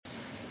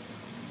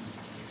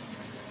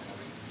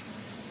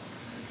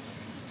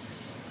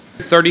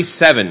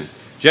37.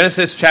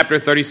 Genesis chapter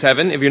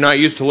 37. If you're not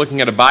used to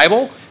looking at a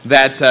Bible,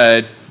 that's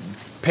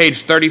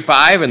page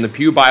 35 in the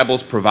Pew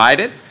Bibles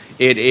provided.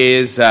 It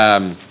is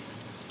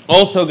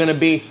also going to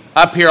be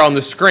up here on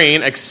the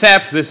screen,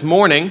 except this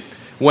morning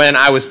when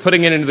I was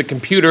putting it into the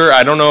computer,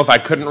 I don't know if I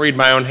couldn't read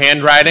my own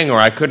handwriting or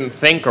I couldn't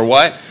think or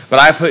what, but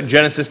I put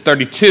Genesis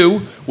 32,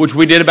 which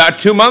we did about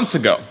 2 months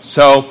ago.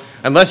 So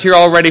unless you're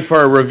all ready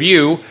for a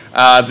review,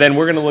 then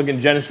we're going to look at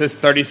Genesis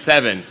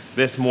 37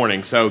 this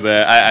morning. So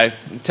I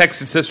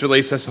texted Sister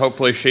Lisa, so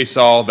hopefully she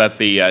saw that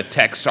the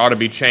text ought to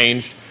be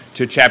changed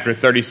to chapter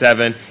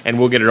 37, and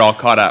we'll get it all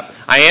caught up.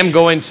 I am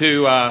going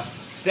to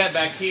step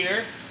back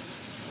here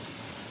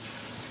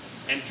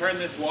and turn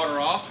this water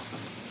off.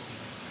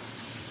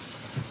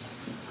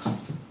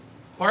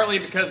 Partly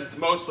because it's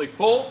mostly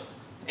full,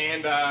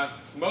 and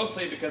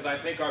mostly because I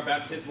think our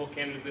baptismal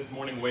candidate this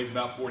morning weighs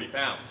about 40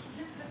 pounds.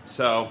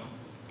 So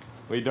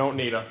we don't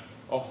need a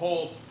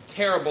whole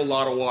terrible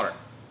lot of water.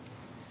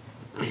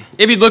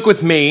 If you look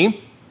with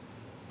me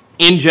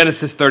in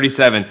Genesis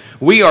 37,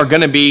 we are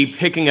going to be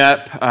picking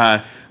up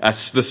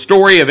the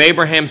story of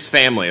Abraham's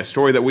family, a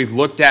story that we've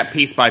looked at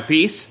piece by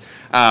piece.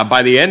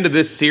 By the end of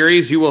this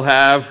series, you will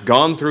have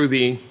gone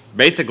through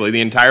basically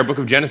the entire book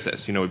of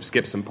Genesis. You know, we've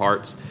skipped some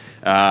parts.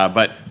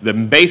 But the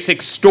basic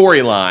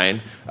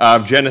storyline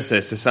of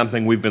Genesis is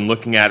something we've been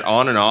looking at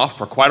on and off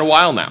for quite a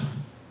while now.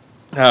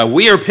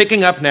 We are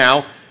picking up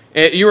now.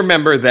 You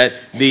remember that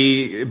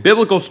the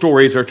biblical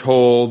stories are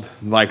told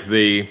like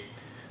the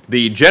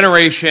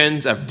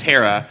generations of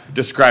Terah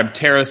describe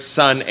Terah's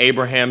son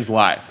Abraham's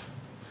life.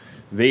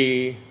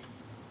 The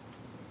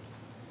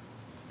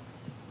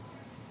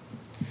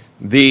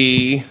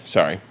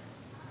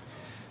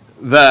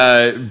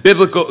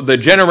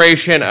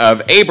generation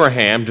of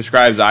Abraham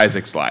describes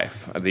Isaac's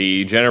life.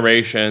 The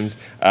generations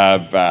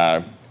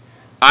of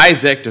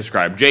Isaac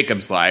describe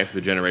Jacob's life.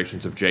 The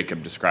generations of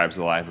Jacob describes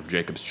the life of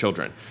Jacob's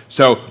children.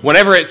 So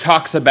whenever it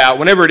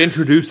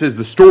introduces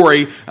the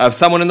story of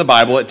someone in the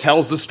Bible, it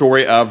tells the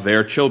story of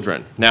their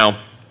children.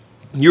 Now,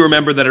 you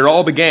remember that it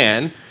all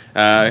began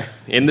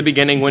in the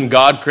beginning when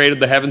God created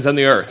the heavens and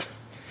the earth.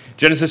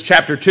 Genesis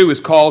chapter 2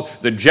 is called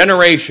the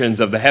generations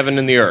of the heaven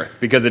and the earth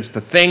because it's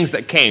the things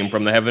that came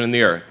from the heaven and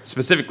the earth.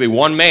 Specifically,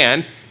 one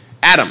man,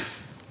 Adam.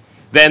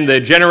 Then the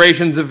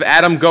generations of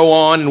Adam go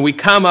on, and we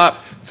come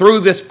up through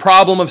this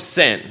problem of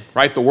sin,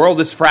 right? The world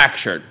is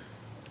fractured.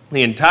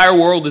 The entire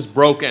world is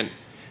broken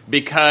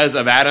because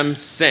of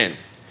Adam's sin.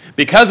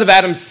 Because of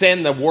Adam's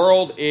sin, the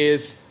world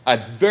is a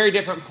very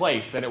different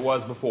place than it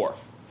was before.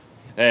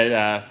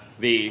 The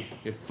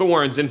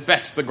thorns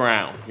infest the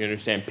ground. You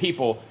understand?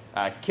 People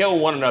kill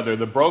one another,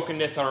 the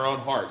brokenness in our own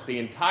hearts. The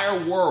entire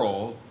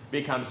world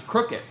becomes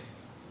crooked.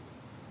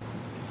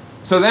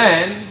 So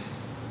then,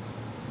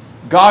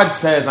 God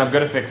says, I'm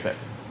going to fix it.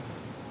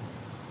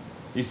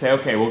 You say,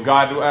 okay, well,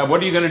 God,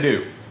 what are you going to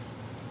do?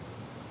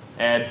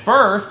 And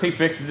first, he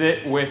fixes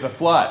it with a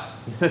flood.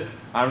 He says,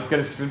 I'm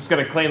just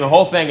going to clean the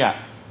whole thing up.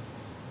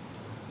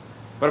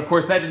 But of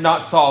course, that did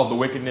not solve the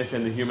wickedness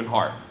in the human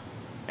heart.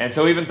 And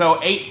so even though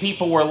 8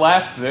 people were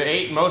left, the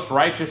 8 most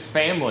righteous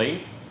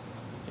family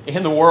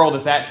in the world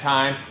at that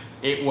time,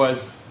 it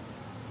was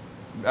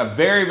a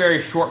very, very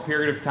short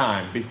period of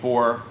time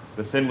before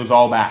the sin was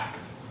all back.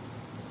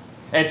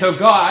 And so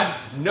God,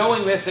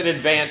 knowing this in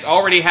advance,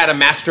 already had a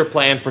master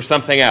plan for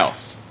something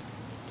else.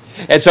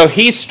 And so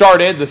he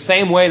started the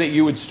same way that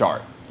you would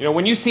start. You know,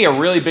 when you see a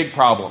really big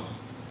problem,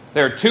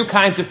 there are 2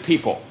 kinds of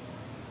people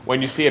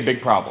when you see a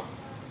big problem.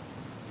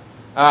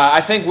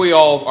 I think we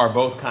all are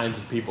both kinds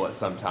of people at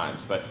some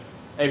times. But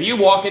if you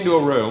walk into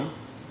a room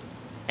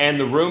and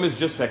the room is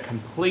just a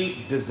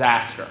complete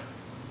disaster.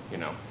 You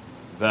know,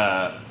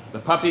 the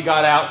puppy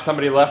got out,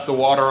 somebody left the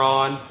water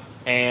on,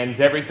 and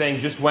everything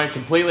just went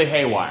completely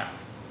haywire.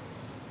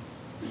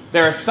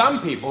 There are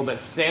some people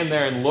that stand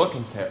there and look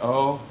and say,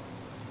 oh,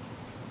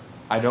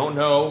 I don't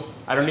know.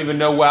 I don't even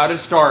know how to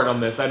start on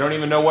this. I don't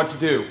even know what to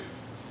do.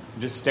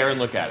 Just stare and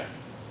look at it.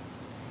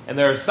 And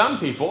there are some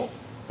people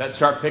that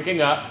start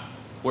picking up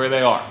where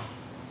they are.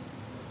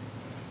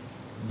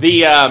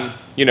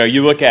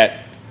 You look at,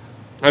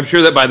 I'm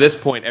sure that by this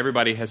point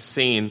everybody has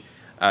seen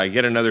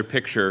yet another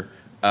picture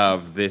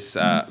of this,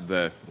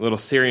 the little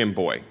Syrian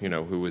boy,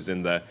 who was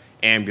in the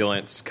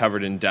ambulance,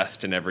 covered in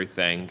dust and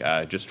everything,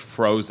 just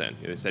frozen.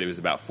 They said he was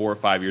about 4 or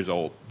 5 years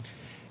old,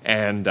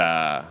 and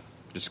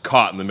just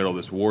caught in the middle of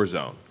this war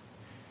zone.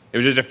 It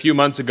was just a few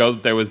months ago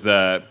that there was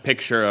the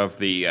picture of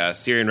the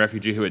Syrian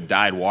refugee who had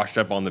died washed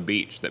up on the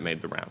beach that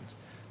made the rounds.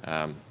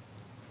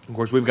 Of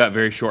course, we've got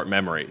very short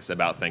memories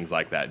about things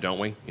like that, don't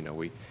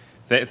we?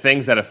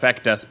 Things that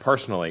affect us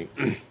personally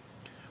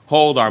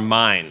hold our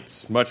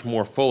minds much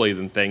more fully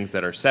than things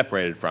that are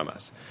separated from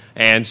us.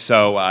 And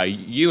so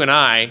you and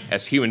I,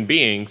 as human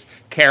beings,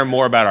 care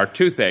more about our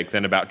toothache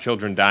than about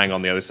children dying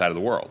on the other side of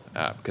the world,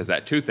 because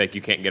that toothache,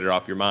 you can't get it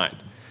off your mind.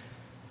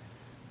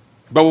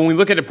 But when we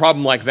look at a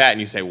problem like that and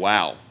you say,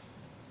 wow,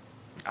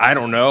 I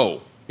don't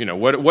know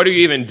What do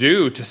you even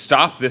do to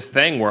stop this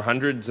thing where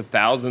hundreds of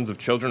thousands of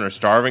children are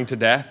starving to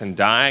death and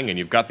dying, and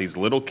you've got these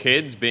little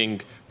kids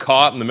being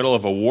caught in the middle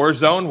of a war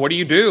zone? What do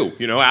you do?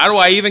 How do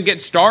I even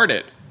get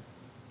started?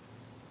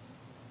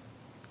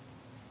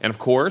 And of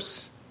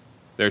course,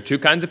 there are two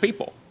kinds of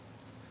people.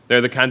 There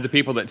are the kinds of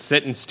people that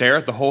sit and stare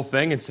at the whole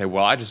thing and say,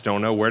 well, I just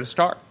don't know where to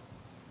start.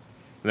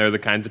 And there are the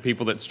kinds of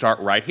people that start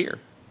right here.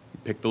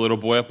 Pick the little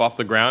boy up off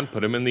the ground,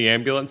 put him in the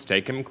ambulance,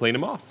 take him and clean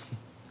him off.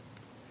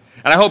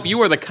 And I hope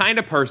you are the kind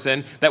of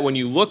person that when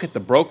you look at the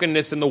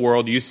brokenness in the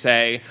world, you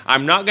say,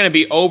 I'm not going to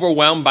be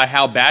overwhelmed by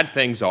how bad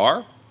things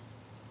are.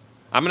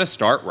 I'm going to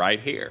start right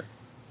here.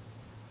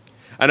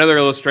 Another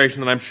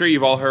illustration that I'm sure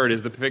you've all heard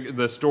is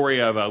the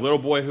story of a little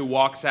boy who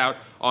walks out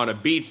on a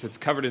beach that's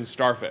covered in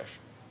starfish.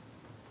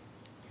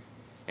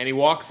 And he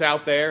walks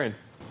out there and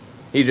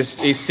he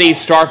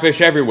sees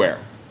starfish everywhere.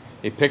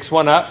 He picks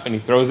one up and he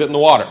throws it in the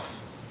water.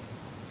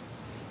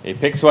 He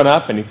picks one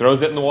up and he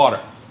throws it in the water.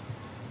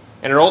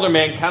 And an older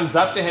man comes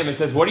up to him and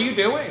says, what are you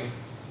doing?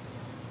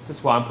 He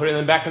says, well, I'm putting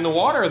them back in the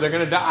water. They're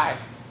going to die.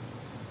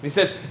 And he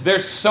says,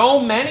 there's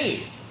so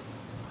many.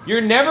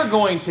 You're never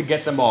going to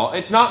get them all.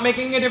 It's not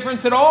making a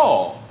difference at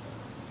all.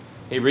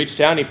 He reached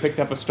down, he picked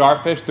up a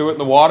starfish, threw it in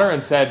the water,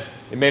 and said,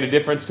 it made a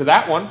difference to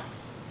that one.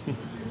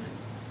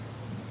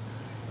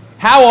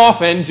 How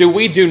often do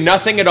we do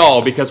nothing at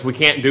all because we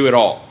can't do it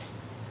all?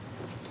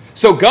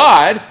 So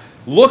God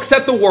looks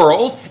at the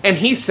world and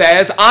he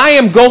says, I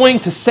am going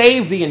to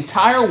save the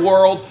entire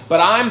world, but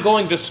I'm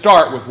going to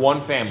start with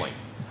one family.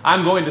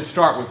 I'm going to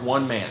start with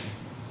one man.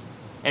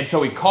 And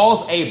so he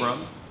calls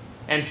Abram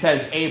and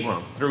says,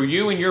 Abram, through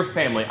you and your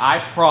family, I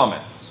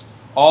promise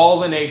all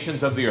the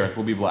nations of the earth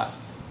will be blessed.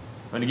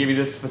 I'm going to give you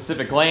this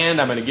specific land.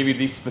 I'm going to give you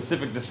these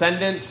specific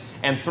descendants.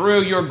 And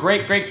through your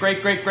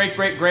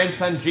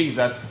great-great-great-great-great-great-grandson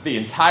Jesus, the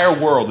entire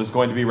world is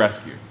going to be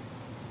rescued.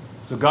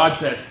 So God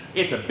says,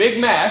 it's a big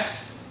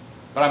mess,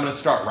 but I'm going to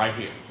start right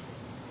here.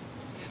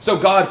 So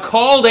God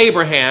called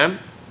Abraham,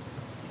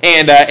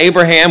 and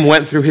Abraham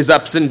went through his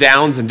ups and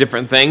downs and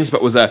different things,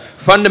 but was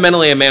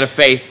fundamentally a man of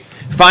faith.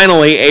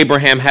 Finally,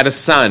 Abraham had a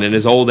son in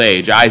his old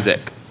age,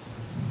 Isaac.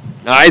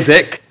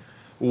 Isaac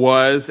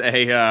was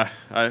the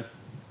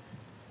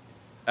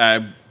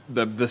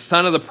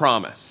son of the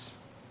promise.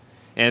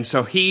 And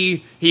so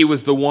he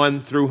was the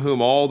one through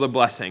whom all the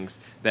blessings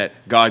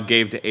that God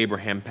gave to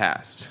Abraham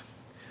passed.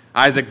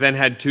 Isaac then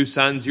had two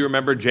sons. You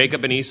remember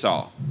Jacob and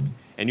Esau.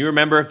 And you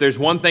remember, if there's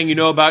one thing you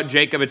know about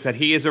Jacob, it's that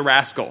he is a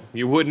rascal.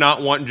 You would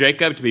not want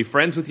Jacob to be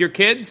friends with your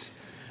kids.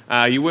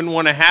 You wouldn't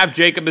want to have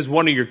Jacob as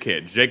one of your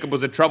kids. Jacob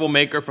was a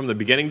troublemaker from the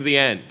beginning to the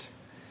end.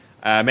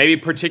 Maybe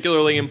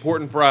particularly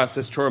important for us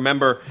is to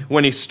remember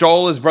when he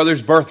stole his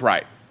brother's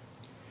birthright.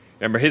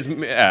 Remember,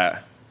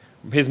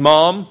 his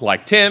mom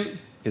liked him,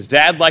 his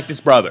dad liked his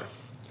brother.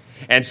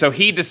 And so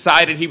he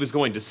decided he was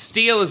going to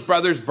steal his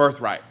brother's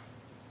birthright.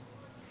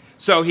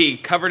 So he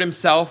covered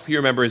himself. You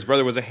remember his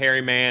brother was a hairy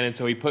man, and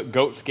so he put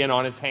goat skin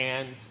on his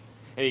hands.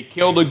 And he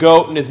killed a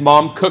goat, and his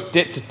mom cooked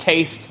it to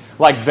taste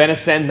like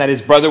venison that his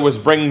brother was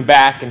bringing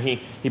back. And he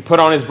put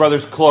on his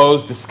brother's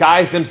clothes,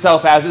 disguised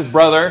himself as his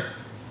brother,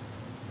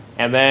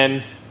 and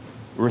then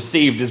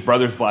received his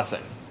brother's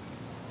blessing.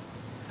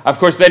 Of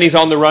course, then he's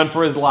on the run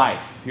for his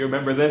life. You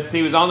remember this?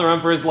 He was on the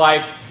run for his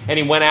life, and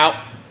he went out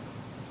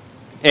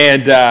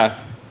and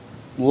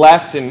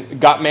left and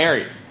got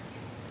married.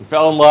 He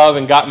fell in love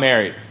and got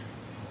married.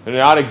 But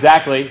not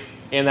exactly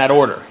in that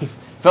order. He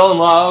fell in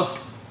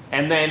love,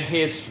 and then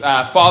his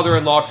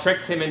father-in-law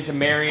tricked him into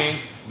marrying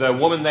the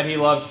woman that he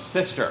loved's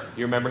sister.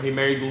 You remember he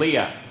married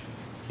Leah.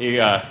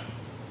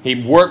 He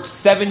worked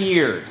 7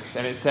 years,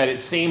 and it said it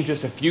seemed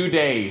just a few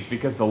days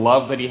because of the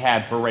love that he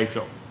had for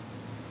Rachel.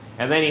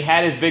 And then he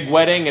had his big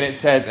wedding, and it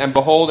says, and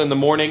behold, in the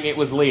morning it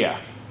was Leah.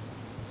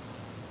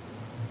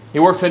 He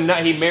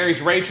marries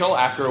Rachel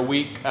after a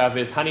week of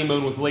his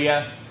honeymoon with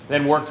Leah,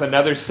 then works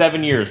another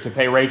 7 years to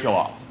pay Rachel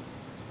off.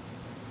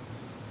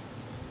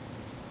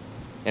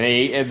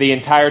 And the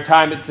entire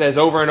time it says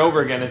over and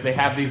over again as they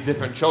have these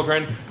different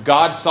children,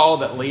 God saw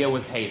that Leah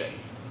was hated.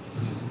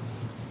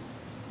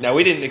 Now,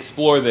 we didn't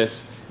explore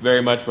this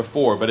very much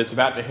before, but it's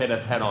about to hit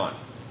us head on.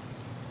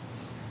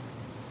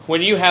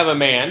 When you have a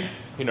man,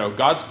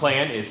 God's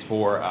plan is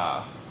for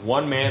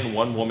one man,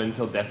 one woman,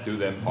 till death do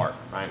them part.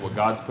 Right? What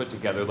God's put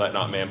together, let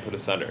not man put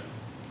asunder.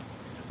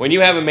 When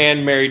you have a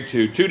man married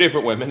to two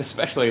different women,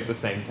 especially at the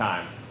same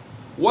time,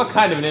 what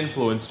kind of an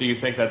influence do you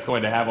think that's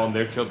going to have on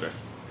their children?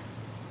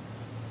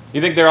 You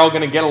think they're all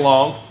going to get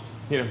along?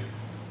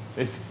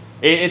 It's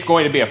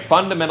going to be a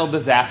fundamental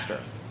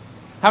disaster.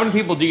 How many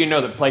people do you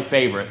know that play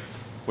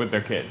favorites with their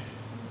kids?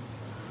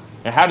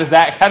 And how does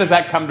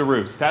that come to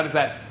roost? How does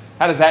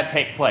that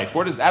take place?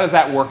 How does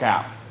that work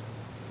out?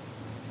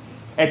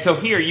 And so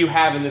here you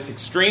have in this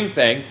extreme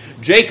thing,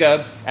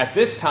 Jacob at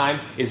this time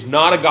is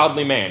not a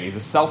godly man. He's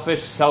a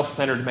selfish,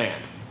 self-centered man.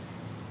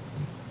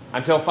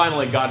 Until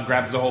finally God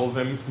grabs a hold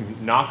of him,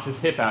 knocks his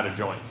hip out of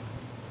joint,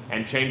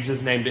 and changes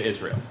his name to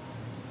Israel.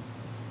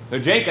 So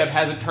Jacob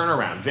has a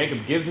turnaround.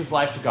 Jacob gives his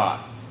life to God.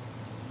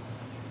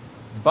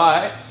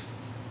 But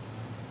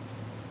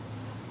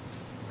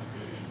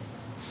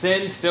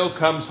sin still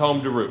comes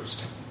home to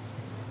roost.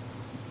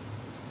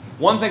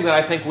 One thing that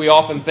I think we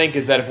often think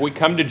is that if we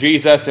come to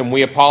Jesus and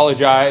we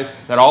apologize,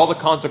 that all the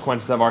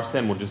consequences of our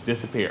sin will just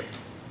disappear.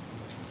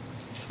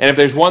 And if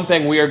there's one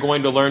thing we are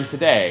going to learn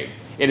today,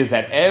 it is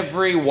that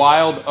every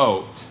wild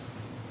oat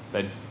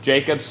that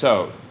Jacob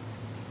sowed,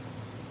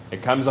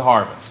 it comes a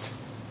harvest.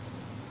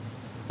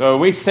 So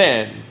when we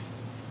sin,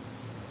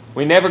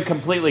 we never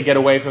completely get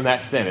away from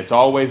that sin. It's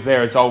always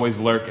there. It's always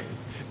lurking.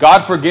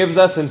 God forgives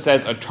us and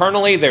says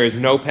eternally there is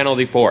no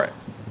penalty for it.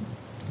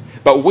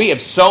 But we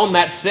have sown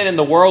that sin in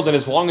the world, and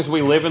as long as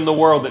we live in the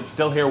world, it's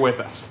still here with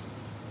us.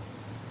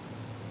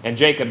 And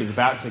Jacob is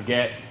about to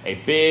get a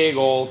big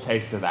old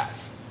taste of that.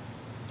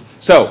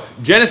 So,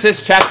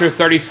 Genesis chapter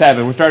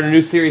 37. We're starting a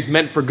new series,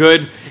 Meant for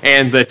Good,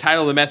 and the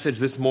title of the message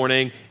this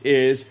morning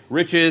is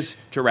Riches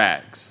to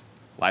Rags,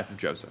 Life of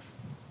Joseph.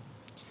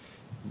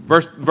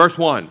 Verse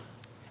 1.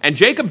 And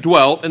Jacob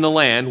dwelt in the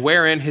land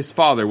wherein his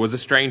father was a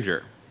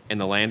stranger, in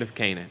the land of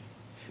Canaan.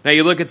 Now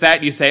you look at that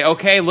and you say,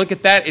 okay, look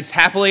at that, it's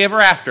happily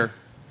ever after.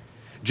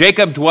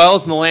 Jacob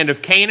dwells in the land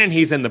of Canaan.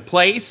 He's in the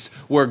place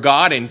where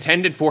God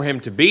intended for him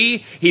to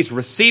be. He's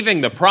receiving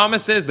the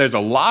promises. There's a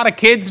lot of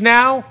kids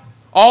now,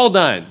 all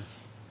done.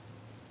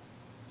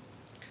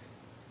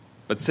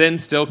 But sin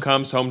still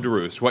comes home to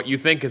roost. What you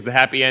think is the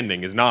happy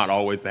ending is not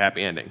always the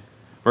happy ending.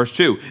 Verse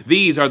 2,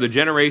 these are the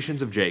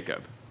generations of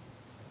Jacob.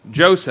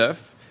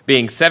 Joseph,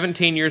 being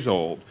 17 years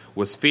old,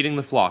 was feeding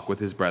the flock with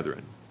his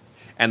brethren.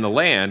 And the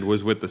land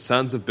was with the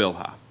sons of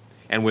Bilhah,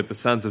 and with the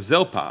sons of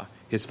Zilpah,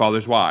 his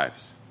father's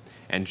wives.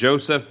 And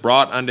Joseph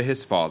brought unto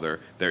his father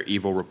their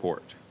evil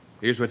report.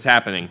 Here's what's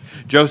happening.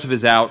 Joseph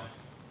is out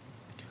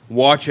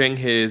watching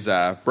his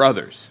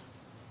brothers.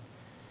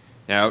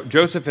 Now,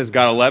 Joseph has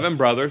got 11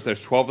 brothers.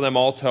 There's 12 of them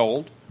all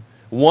told.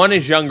 One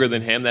is younger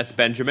than him. That's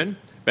Benjamin.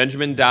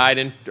 Rachel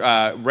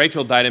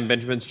died in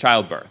Benjamin's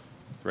childbirth.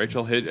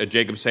 Rachel,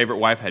 Jacob's favorite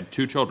wife, had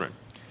 2 children.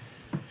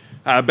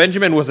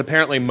 Benjamin was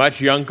apparently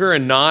much younger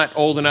and not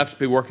old enough to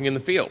be working in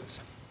the fields.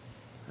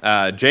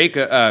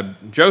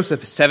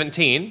 Joseph,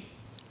 17,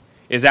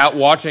 is out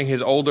watching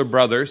his older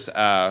brothers,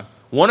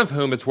 one of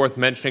whom, it's worth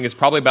mentioning, is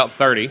probably about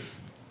 30.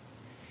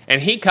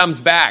 And he comes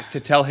back to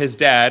tell his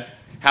dad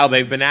how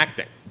they've been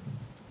acting.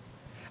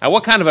 Now,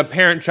 what kind of a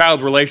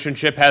parent-child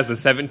relationship has the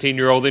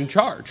 17-year-old in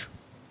charge?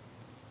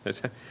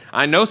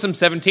 I know some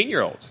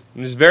 17-year-olds,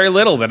 and there's very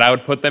little that I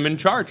would put them in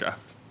charge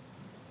of.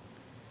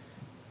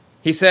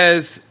 He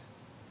says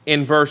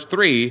in verse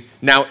 3,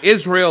 now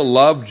Israel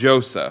loved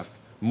Joseph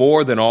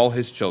more than all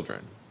his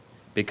children,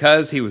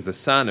 because he was the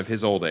son of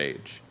his old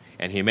age,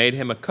 and he made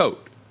him a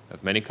coat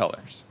of many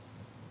colors.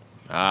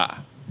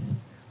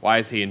 Why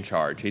is he in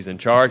charge? He's in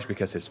charge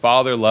because his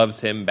father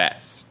loves him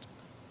best.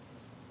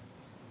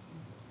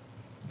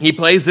 He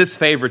plays this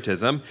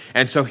favoritism,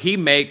 and so he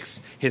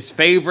makes his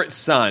favorite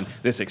son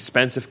this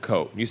expensive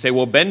coat. You say,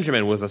 well,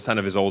 Benjamin was the son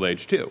of his old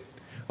age too.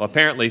 Well,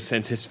 apparently,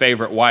 since his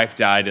favorite wife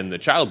died in the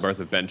childbirth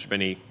of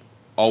Benjamin, he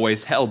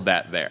always held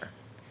that there.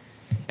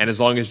 And as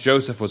long as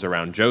Joseph was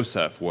around,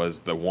 Joseph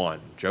was the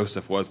one.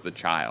 Joseph was the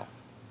child.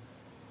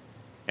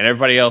 And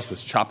everybody else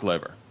was chopped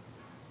liver.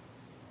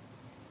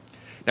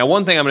 Now,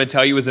 one thing I'm going to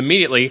tell you is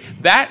immediately,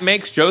 that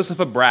makes Joseph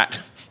a brat.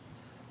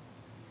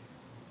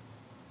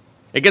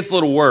 It gets a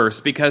little worse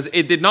because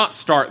it did not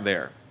start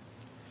there.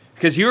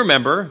 Because you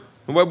remember,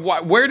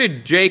 where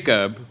did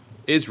Jacob and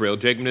Israel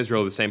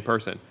are the same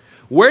person.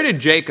 Where did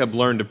Jacob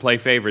learn to play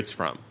favorites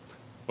from?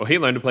 Well, he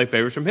learned to play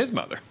favorites from his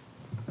mother.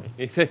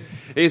 You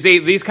see,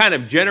 these kind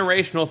of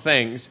generational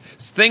things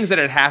that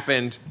had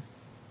happened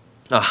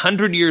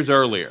 100 years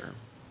earlier,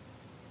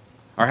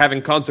 are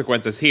having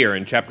consequences here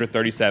in chapter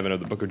 37 of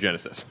the book of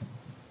Genesis.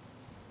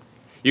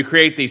 You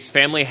create these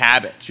family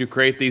habits. You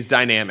create these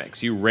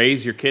dynamics. You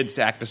raise your kids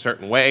to act a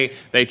certain way.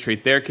 They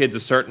treat their kids a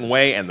certain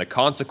way, and the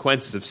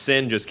consequences of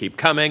sin just keep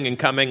coming and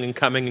coming and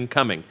coming and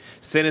coming.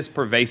 Sin is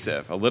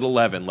pervasive. A little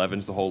leaven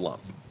leavens the whole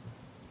lump.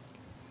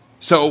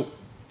 So,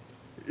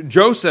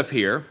 Joseph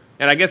here,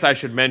 and I guess I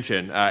should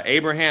mention,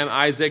 Abraham,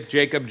 Isaac,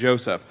 Jacob,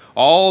 Joseph.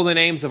 All the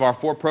names of our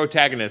 4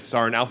 protagonists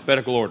are in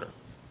alphabetical order,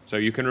 so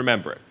you can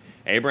remember it.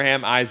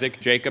 Abraham, Isaac,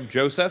 Jacob,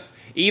 Joseph.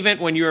 Even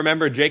when you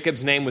remember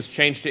Jacob's name was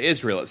changed to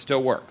Israel, it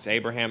still works.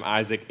 Abraham,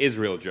 Isaac,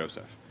 Israel,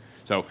 Joseph.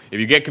 So if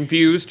you get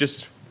confused,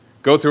 just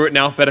go through it in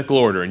alphabetical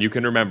order and you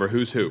can remember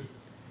who's who.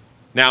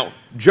 Now,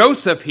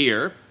 Joseph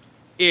here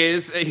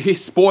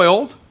he's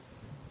spoiled,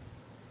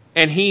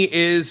 and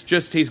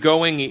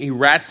he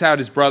rats out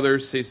his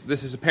brothers.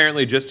 This is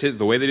apparently just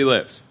the way that he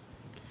lives.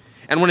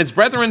 And when his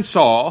brethren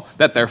saw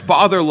that their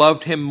father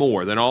loved him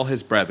more than all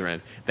his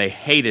brethren, they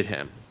hated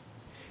him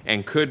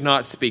and could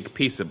not speak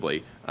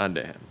peaceably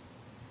unto him.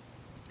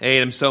 They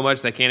hate him so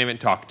much they can't even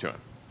talk to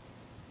him.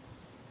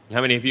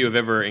 How many of you have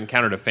ever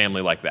encountered a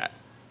family like that?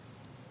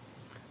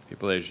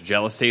 People, there's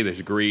jealousy,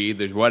 there's greed,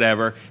 there's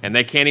whatever, and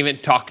they can't even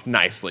talk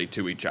nicely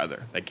to each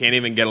other. They can't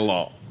even get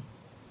along.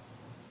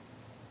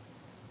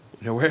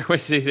 You know, where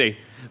does he say?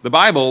 The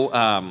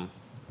Bible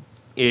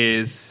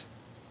is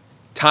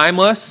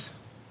timeless,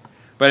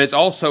 but it's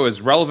also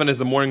as relevant as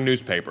the morning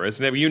newspaper,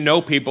 isn't it? You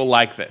know people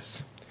like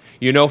this.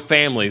 You know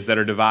families that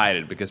are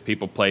divided because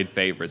people played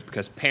favorites,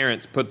 because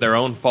parents put their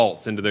own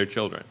faults into their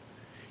children.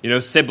 You know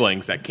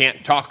siblings that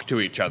can't talk to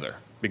each other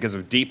because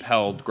of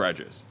deep-held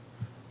grudges.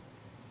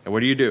 And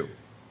what do?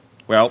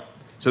 Well,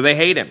 so they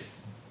hate him.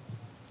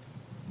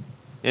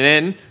 And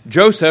then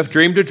Joseph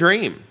dreamed a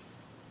dream,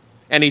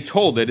 and he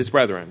told it his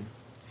brethren,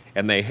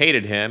 and they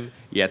hated him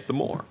yet the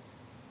more.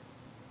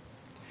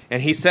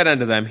 And he said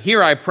unto them,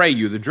 Hear, I pray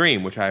you, the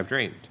dream which I have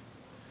dreamed.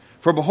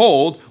 For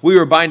behold, we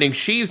were binding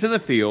sheaves in the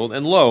field,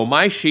 and lo,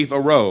 my sheaf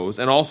arose,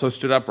 and also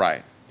stood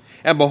upright.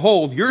 And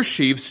behold, your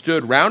sheaves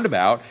stood round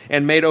about,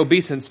 and made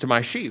obeisance to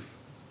my sheaf.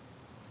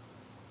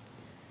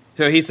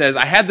 So he says,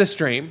 I had this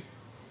dream,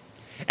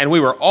 and we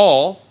were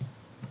all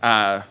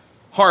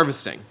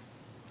harvesting.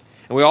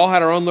 And we all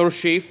had our own little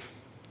sheaf,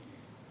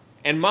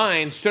 and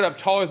mine stood up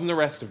taller than the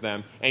rest of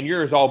them, and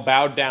yours all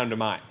bowed down to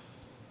mine.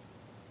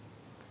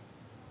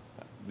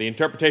 The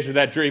interpretation of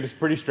that dream is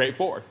pretty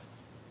straightforward.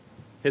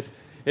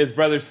 His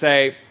brothers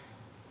say,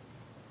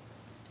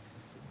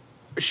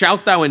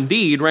 Shalt thou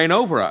indeed reign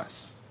over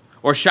us?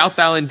 Or shalt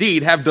thou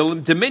indeed have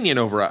dominion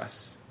over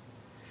us?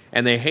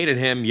 And they hated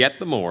him yet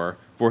the more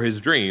for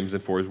his dreams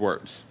and for his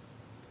words.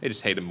 They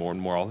just hate him more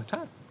and more all the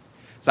time.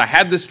 So I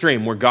had this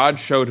dream where God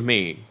showed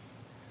me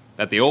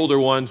that the older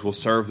ones will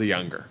serve the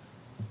younger.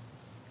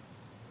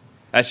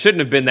 That shouldn't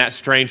have been that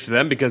strange to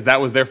them because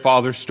that was their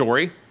father's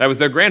story. That was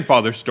their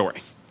grandfather's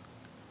story.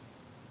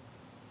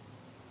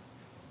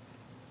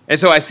 And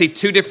so I see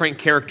two different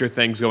character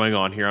things going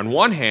on here. On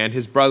one hand,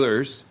 his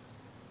brothers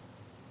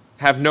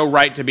have no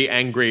right to be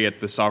angry at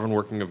the sovereign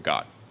working of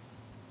God.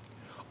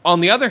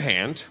 On the other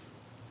hand,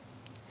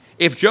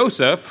 if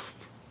Joseph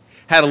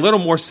had a little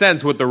more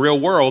sense with the real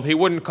world, he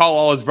wouldn't call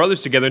all his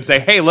brothers together and say,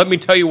 Hey, let me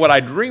tell you what I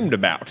dreamed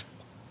about.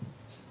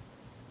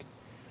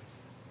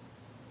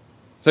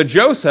 So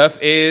Joseph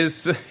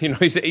is,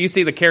 you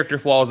see the character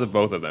flaws of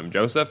both of them.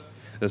 Joseph,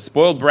 the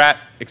spoiled brat,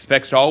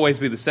 expects to always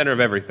be the center of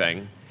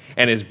everything,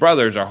 and his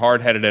brothers are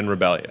hard-headed and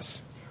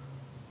rebellious.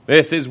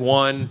 This is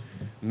one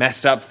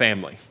messed up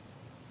family.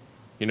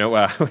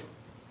 I've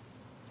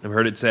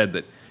heard it said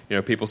that,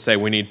 people say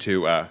we need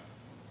to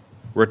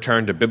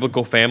return to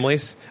biblical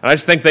families, and I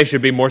just think they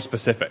should be more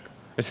specific.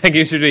 I just think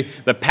it should be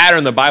the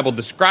pattern the Bible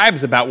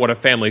describes about what a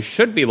family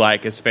should be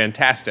like is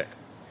fantastic.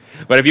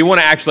 But if you want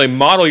to actually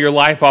model your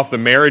life off the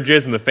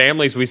marriages and the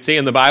families we see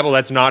in the Bible,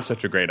 that's not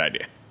such a great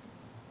idea.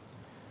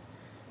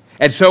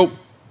 And so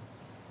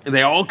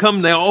they all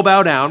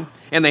bow down,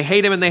 and they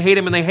hate him, and they hate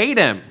him, and they hate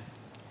him.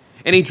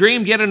 And he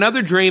dreamed yet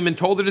another dream and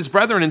told it his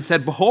brethren and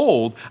said,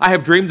 Behold, I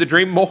have dreamed a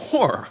dream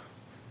more.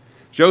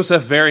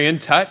 Joseph, very in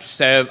touch,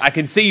 says, I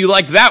can see you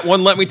like that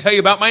one. Let me tell you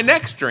about my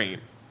next dream.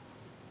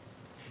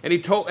 And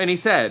he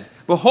said,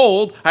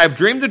 Behold, I have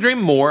dreamed a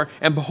dream more,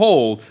 and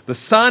behold, the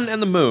sun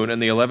and the moon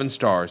and the 11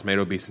 stars made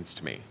obeisance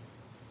to me.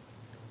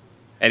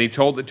 And he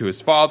told it to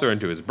his father and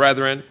to his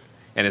brethren,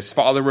 and his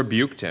father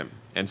rebuked him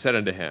and said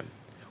unto him,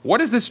 What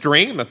is this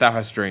dream that thou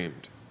hast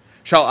dreamed?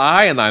 Shall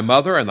I and thy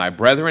mother and thy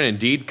brethren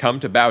indeed come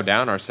to bow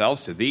down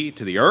ourselves to thee,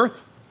 to the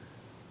earth?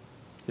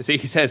 You see,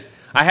 he says,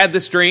 I had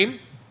this dream,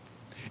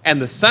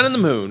 and the sun and the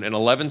moon and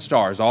 11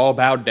 stars all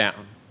bowed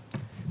down.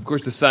 Of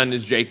course, the sun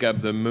is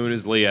Jacob, the moon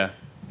is Leah,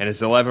 and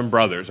his 11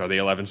 brothers are the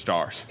 11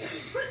 stars.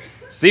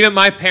 So even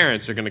my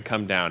parents are going to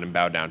come down and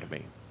bow down to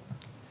me.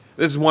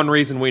 This is one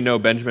reason we know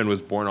Benjamin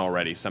was born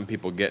already. Some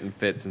people get in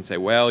fits and say,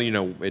 well,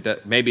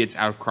 maybe it's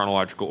out of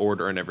chronological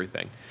order and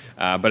everything.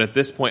 But at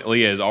this point,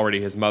 Leah is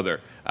already his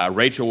mother.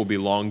 Rachel will be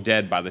long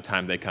dead by the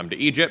time they come to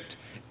Egypt.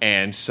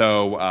 And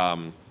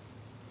so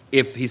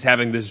if he's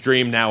having this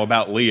dream now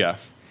about Leah,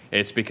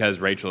 it's because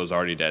Rachel is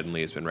already dead and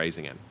Leah's been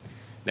raising him.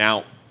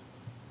 Now,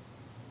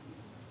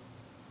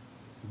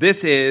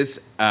 this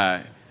is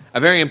a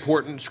very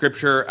important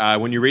scripture.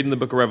 When you read in the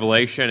book of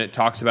Revelation, it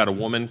talks about a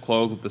woman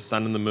clothed with the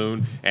sun and the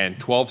moon and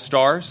 12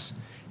 stars.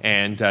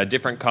 And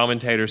different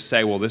commentators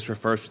say, well, this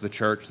refers to the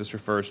church, this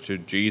refers to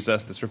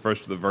Jesus, this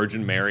refers to the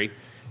Virgin Mary,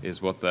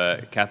 is what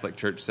the Catholic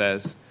Church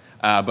says.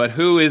 But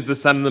who is the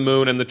sun and the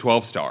moon and the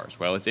 12 stars?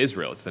 Well, it's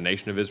Israel. It's the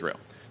nation of Israel.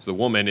 So the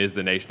woman is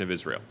the nation of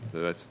Israel.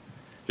 So that's,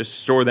 just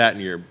store that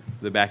in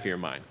the back of your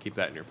mind. Keep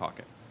that in your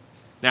pocket.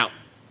 Now,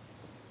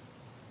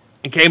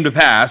 it came to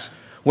pass,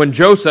 when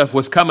Joseph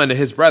was come unto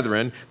his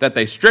brethren, that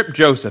they stripped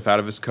Joseph out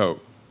of his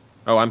coat.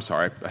 Oh, I'm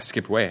sorry. I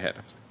skipped way ahead.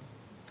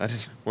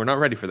 We're not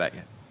ready for that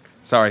yet.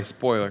 Sorry,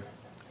 spoiler.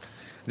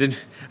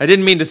 I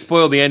didn't mean to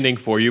spoil the ending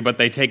for you, but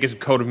they take his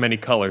coat of many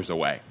colors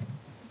away.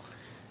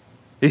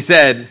 He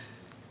said,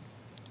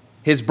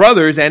 his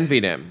brothers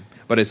envied him,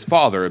 but his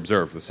father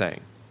observed the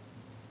saying.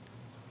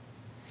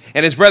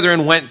 And his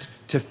brethren went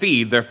to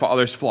feed their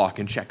father's flock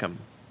in Shechem.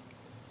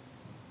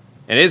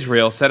 And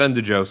Israel said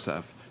unto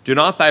Joseph, Do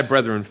not thy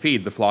brethren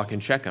feed the flock in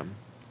Shechem?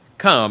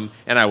 Come,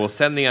 and I will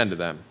send thee unto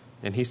them.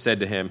 And he said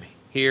to him,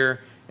 Here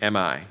am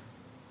I.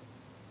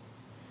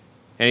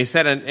 And he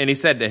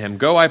said to him,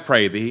 Go, I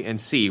pray thee,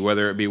 and see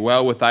whether it be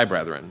well with thy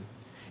brethren,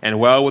 and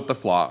well with the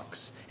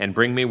flocks, and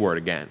bring me word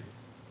again.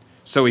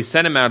 So he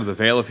sent him out of the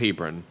vale of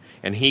Hebron,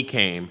 and he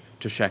came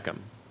to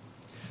Shechem.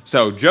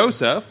 So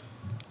Joseph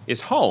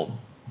is home.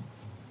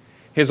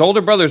 His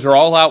older brothers are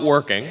all out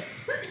working,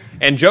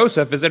 and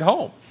Joseph is at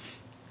home.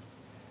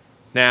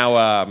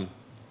 Now,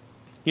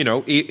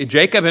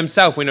 Jacob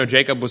himself, we know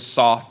Jacob was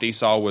soft.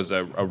 Esau was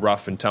a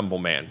rough and tumble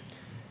man.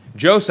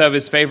 Joseph,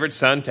 his favorite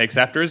son, takes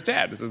after his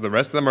dad. He says, the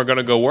rest of them are going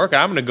to go work.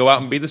 I'm going to go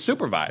out and be the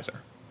supervisor.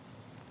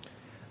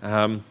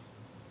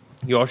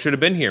 You all should have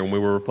been here when we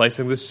were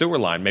replacing the sewer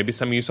line. Maybe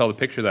some of you saw the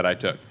picture that I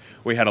took.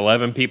 We had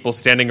 11 people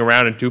standing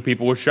around and 2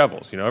 people with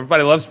shovels.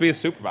 Everybody loves to be a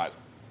supervisor.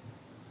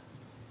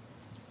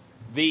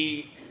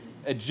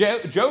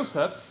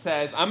 Joseph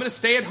says, I'm going to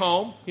stay at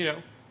home.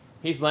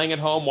 He's laying at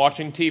home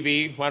watching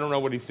TV. I don't know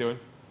what he's doing.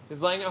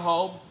 He's laying at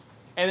home.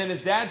 And then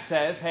his dad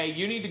says, hey,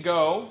 you need to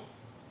go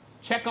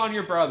check on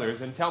your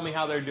brothers and tell me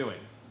how they're doing.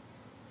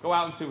 Go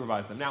out and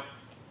supervise them. Now,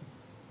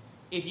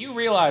 if you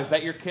realize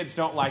that your kids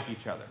don't like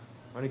each other,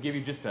 I'm going to give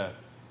you just a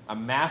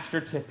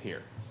master tip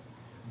here.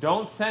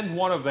 Don't send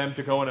one of them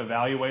to go and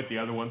evaluate the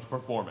other one's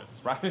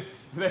performance, right?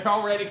 There's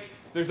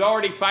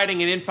already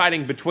fighting and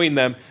infighting between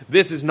them.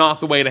 This is not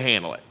the way to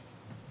handle it.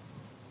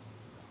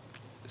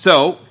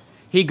 So,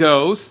 he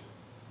goes.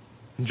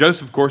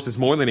 Joseph, of course, is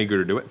more than eager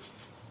to do it.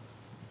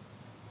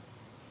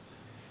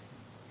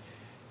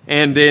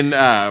 And in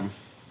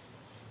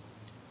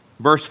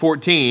verse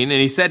 14,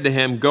 and he said to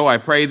him, go, I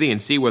pray thee,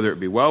 and see whether it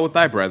be well with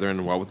thy brethren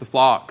and well with the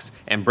flocks,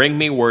 and bring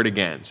me word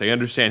again. So you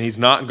understand, he's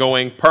not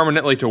going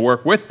permanently to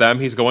work with them,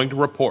 he's going to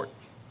report.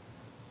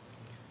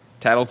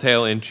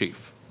 Tattletale in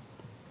chief.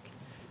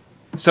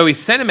 So he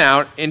sent him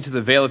out into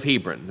the vale of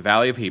Hebron, the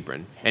valley of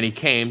Hebron, and he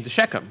came to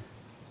Shechem.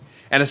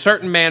 And a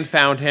certain man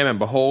found him, and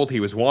behold, he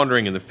was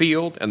wandering in the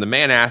field, and the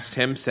man asked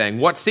him, saying,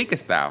 what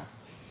seekest thou?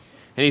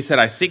 And he said,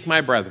 I seek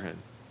my brethren.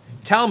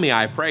 Tell me,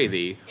 I pray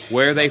thee,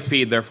 where they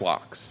feed their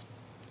flocks.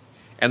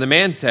 And the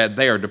man said,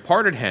 they are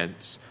departed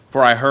hence,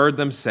 for I heard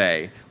them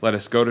say, let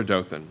us go to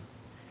Dothan.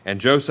 And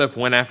Joseph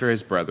went after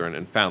his brethren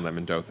and found them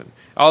in Dothan.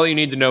 All you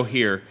need to know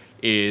here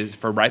is,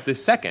 for right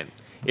this second,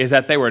 is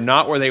that they were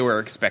not where they were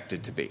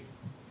expected to be.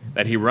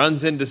 That he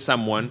runs into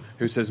someone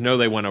who says, no,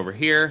 they went over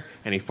here,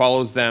 and he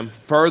follows them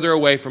further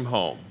away from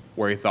home,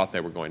 where he thought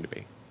they were going to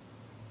be.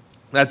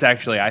 That's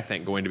actually, I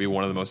think, going to be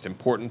one of the most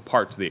important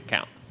parts of the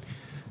account.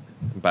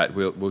 But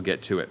we'll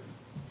get to it.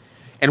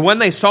 And when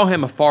they saw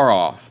him afar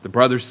off, the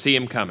brothers see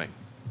him coming.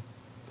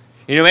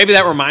 Maybe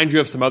that reminds you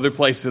of some other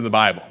places in the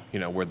Bible,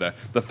 where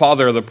the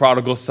father of the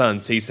prodigal son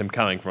sees him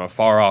coming from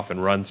afar off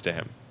and runs to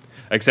him.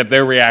 Except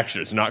their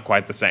reaction is not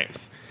quite the same.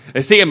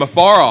 They see him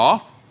afar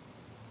off,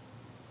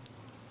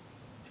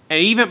 and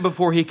even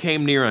before he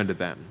came near unto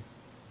them,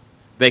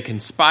 they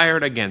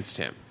conspired against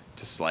him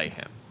to slay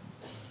him.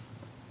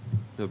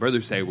 The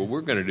brothers say, what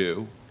we're going to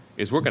do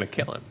is we're going to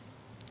kill him.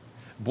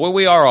 Boy,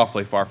 we are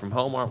awfully far from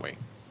home, aren't we?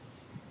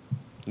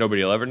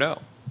 Nobody will ever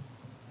know.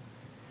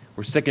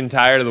 We're sick and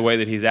tired of the way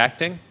that he's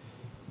acting,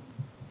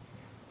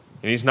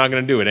 and he's not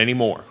going to do it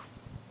anymore.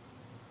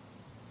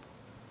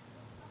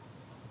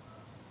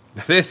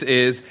 This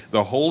is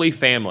the Holy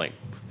Family.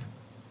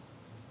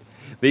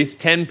 These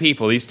 10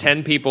 people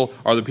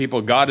are the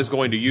people God is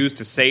going to use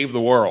to save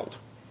the world.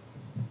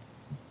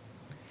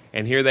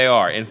 And here they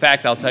are. In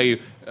fact, I'll tell you,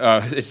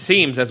 it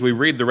seems as we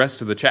read the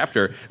rest of the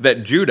chapter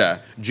that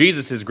Judah,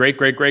 Jesus'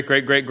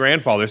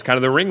 great-great-great-great-great-grandfather, is kind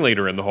of the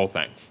ringleader in the whole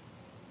thing.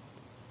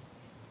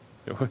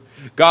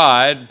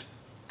 God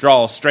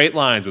draws straight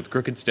lines with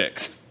crooked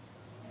sticks.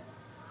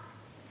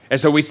 And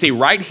so we see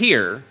right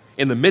here,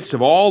 in the midst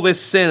of all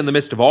this sin, in the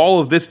midst of all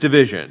of this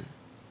division,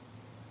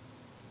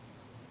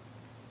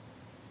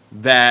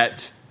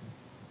 that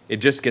it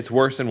just gets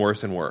worse and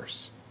worse and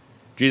worse.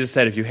 Jesus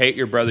said, if you hate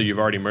your brother, you've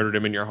already murdered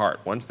him in your heart.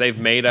 Once they've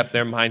made up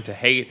their mind to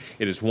hate,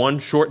 it is one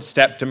short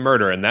step to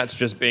murder, and that's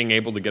just being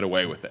able to get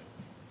away with it.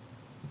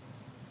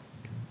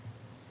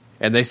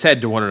 And they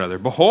said to one another,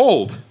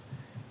 behold,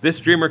 this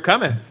dreamer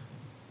cometh.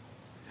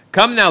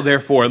 Come now,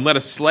 therefore, and let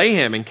us slay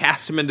him and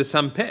cast him into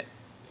some pit.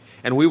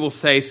 And we will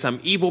say, some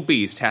evil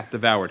beast hath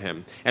devoured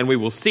him, and we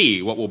will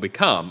see what will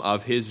become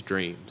of his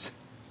dreams.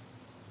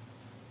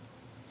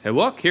 Hey,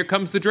 look, here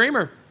comes the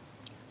dreamer.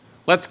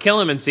 Let's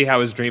kill him and see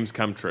how his dreams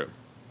come true.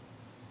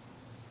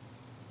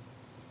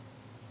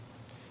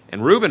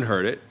 And Reuben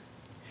heard it,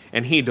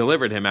 and he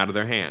delivered him out of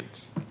their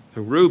hands.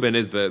 So Reuben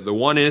is the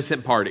one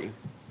innocent party.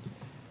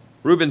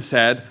 Reuben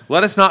said,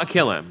 let us not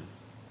kill him.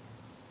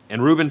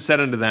 And Reuben said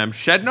unto them,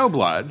 shed no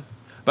blood,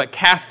 but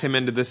cast him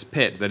into this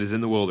pit that is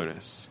in the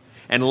wilderness,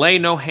 and lay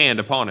no hand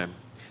upon him,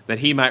 that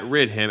he might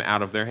rid him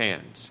out of their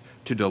hands,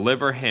 to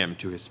deliver him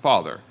to his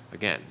father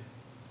again.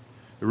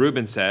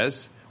 Reuben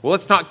says, well,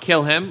 let's not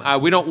kill him.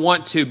 We don't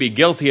want to be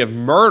guilty of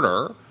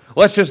murder.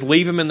 Let's just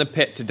leave him in the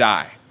pit to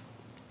die.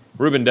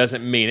 Reuben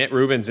doesn't mean it.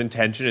 Reuben's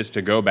intention is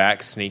to go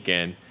back, sneak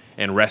in,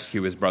 and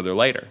rescue his brother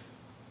later.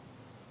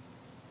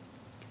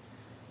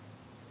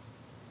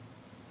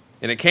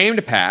 And it came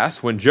to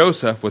pass, when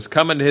Joseph was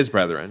come unto his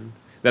brethren,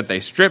 that they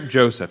stripped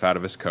Joseph out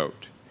of his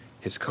coat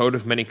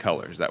of many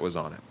colors that was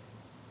on him.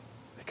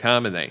 They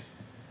come and they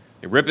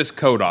rip his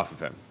coat off of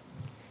him.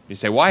 You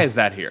say, why is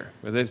that here?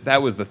 Well,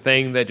 that was the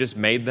thing that just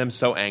made them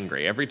so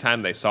angry. Every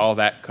time they saw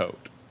that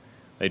coat,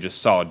 they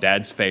just saw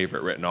Dad's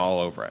favorite written all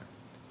over it.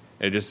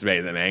 It just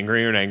made them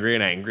angrier and angrier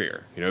and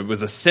angrier. It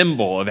was a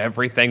symbol of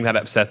everything that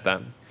upset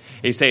them.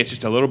 You say it's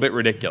just a little bit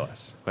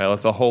ridiculous. Well,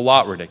 it's a whole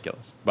lot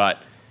ridiculous. But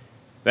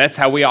that's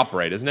how we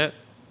operate, isn't it?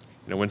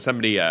 When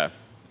somebody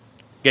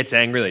gets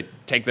angry, they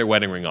take their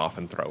wedding ring off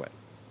and throw it.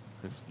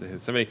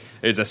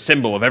 It's a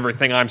symbol of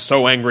everything I'm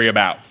so angry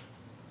about.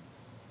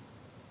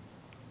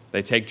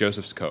 They take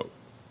Joseph's coat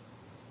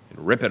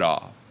and rip it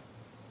off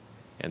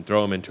and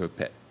throw him into a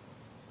pit.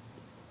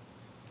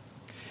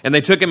 And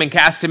they took him and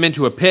cast him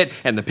into a pit,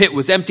 and the pit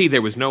was empty.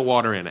 There was no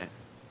water in it.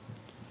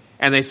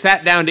 And they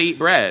sat down to eat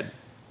bread.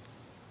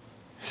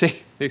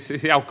 See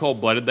how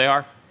cold-blooded they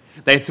are?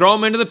 They throw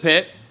him into the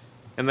pit,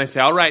 and they say,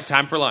 all right,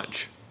 time for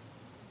lunch.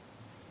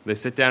 They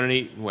sit down and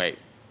eat and wait.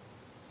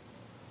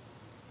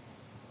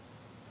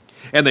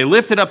 And they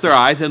lifted up their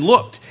eyes and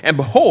looked, and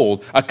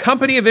behold, a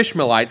company of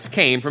Ishmaelites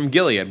came from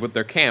Gilead with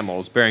their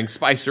camels, bearing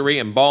spicery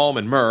and balm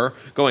and myrrh,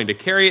 going to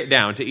carry it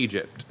down to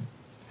Egypt.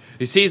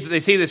 They see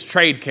this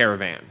trade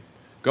caravan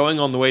going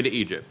on the way to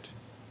Egypt.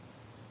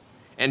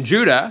 And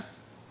Judah,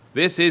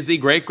 this is the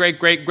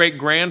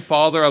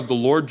great-great-great-great-grandfather of the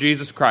Lord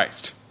Jesus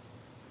Christ.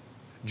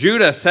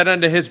 Judah said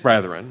unto his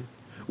brethren,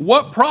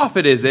 what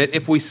profit is it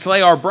if we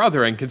slay our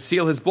brother and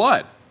conceal his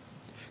blood?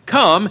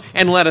 Come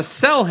and let us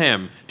sell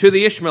him to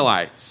the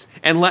Ishmaelites,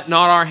 and let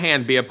not our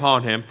hand be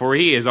upon him, for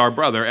he is our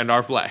brother and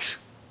our flesh.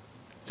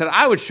 Said,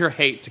 I would sure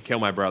hate to kill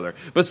my brother.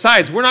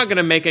 Besides, we're not going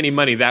to make any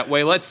money that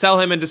way. Let's sell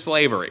him into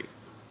slavery.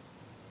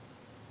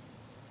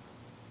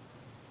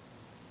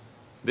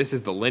 This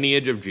is the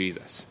lineage of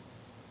Jesus.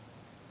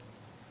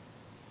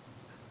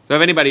 So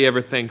if anybody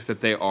ever thinks that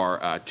they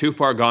are too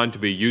far gone to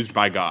be used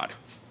by God,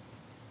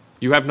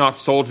 you have not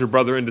sold your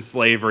brother into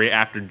slavery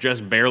after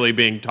just barely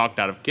being talked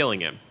out of killing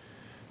him,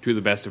 to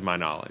the best of my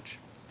knowledge.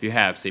 If you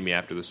have, see me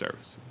after the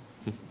service.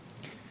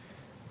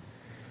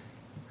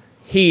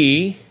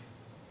 He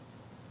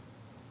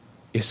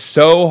is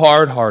so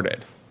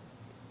hard-hearted.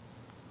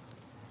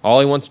 All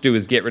he wants to do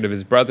is get rid of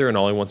his brother, and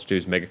all he wants to do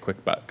is make a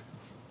quick buck.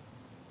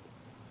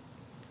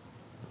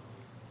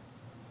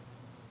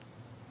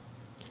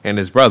 And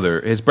his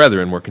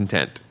brethren were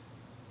content.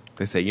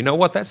 They say, you know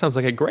what, that sounds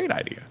like a great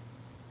idea.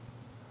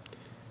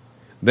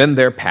 Then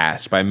there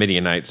passed by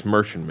Midianites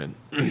merchantmen,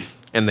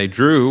 and they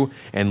drew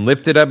and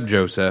lifted up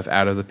Joseph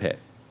out of the pit,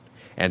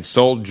 and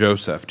sold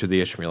Joseph to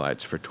the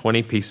Ishmaelites for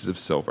 20 pieces of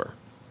silver.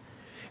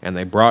 And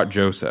they brought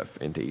Joseph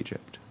into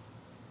Egypt.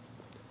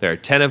 There are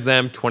 10 of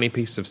them, 20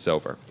 pieces of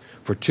silver.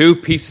 For 2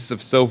 pieces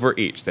of silver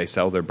each, they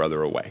sell their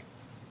brother away.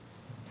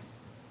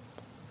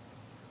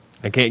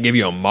 I can't give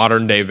you a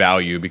modern-day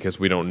value because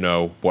we don't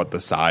know what the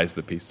size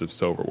the pieces of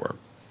silver were.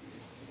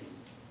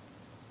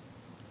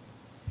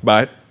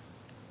 But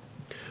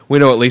we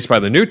know, at least by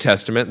the New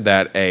Testament,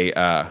 that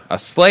a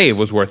slave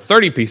was worth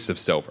 30 pieces of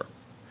silver.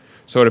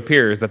 So it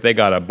appears that they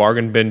got a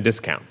bargain bin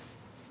discount.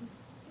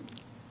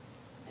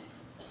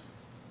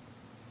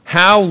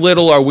 How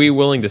little are we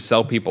willing to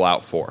sell people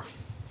out for?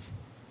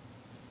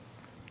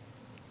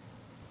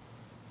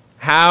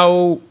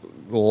 How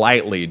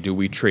lightly do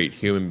we treat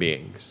human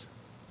beings?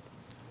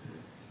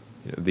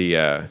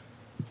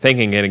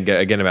 Thinking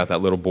again about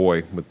that little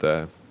boy with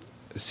the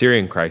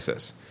Syrian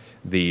crisis.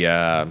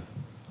 There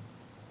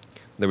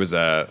was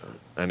an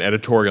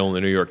editorial in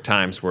the New York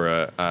Times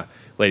where a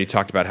lady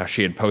talked about how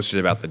she had posted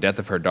about the death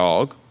of her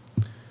dog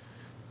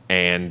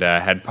and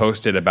had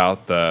posted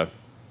about the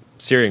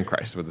Syrian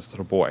crisis with this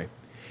little boy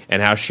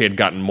and how she had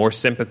gotten more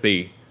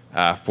sympathy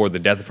for the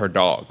death of her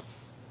dog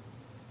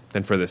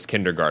than for this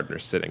kindergartner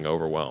sitting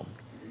overwhelmed.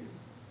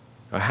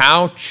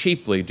 How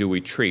cheaply do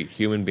we treat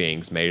human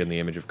beings made in the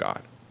image of God?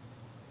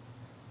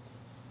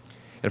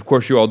 And of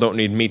course, you all don't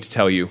need me to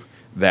tell you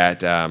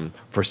that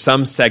for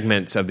some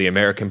segments of the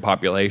American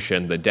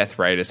population, the death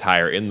rate is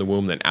higher in the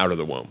womb than out of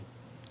the womb.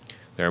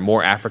 There are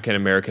more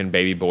African-American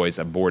baby boys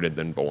aborted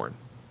than born.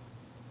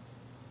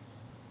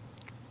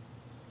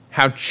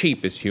 How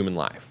cheap is human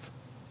life?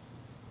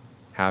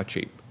 How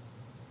cheap?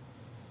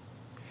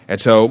 And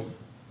so,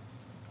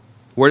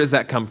 where does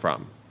that come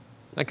from?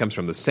 That comes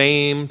from the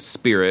same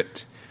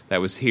spirit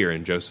that was here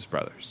in Joseph's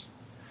brothers.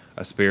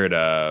 A spirit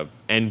of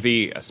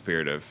envy, a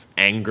spirit of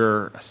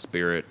anger, a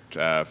spirit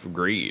of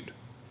greed.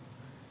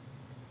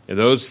 And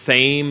those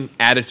same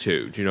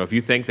attitudes, if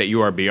you think that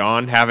you are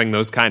beyond having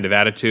those kind of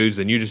attitudes,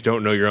 then you just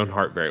don't know your own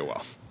heart very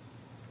well.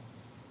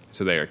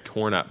 So they are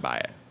torn up by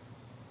it.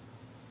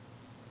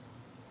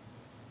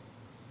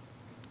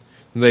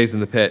 He lays in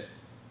the pit,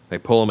 they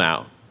pull him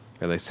out,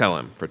 and they sell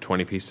him for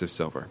 20 pieces of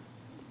silver.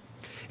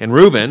 And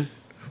Reuben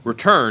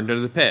returned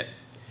into the pit,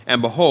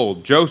 and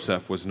behold,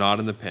 Joseph was not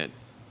in the pit,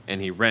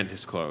 and he rent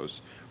his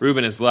clothes.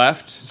 Reuben is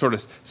left, sort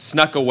of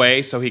snuck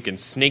away so he can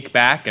sneak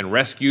back and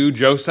rescue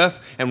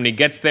Joseph, and when he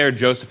gets there,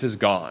 Joseph is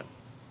gone.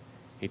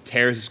 He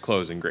tears his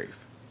clothes in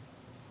grief.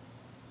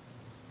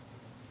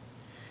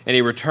 And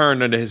he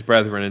returned unto his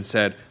brethren and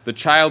said, the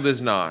child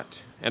is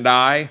not, and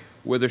I,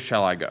 whither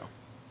shall I go?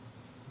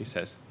 He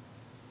says,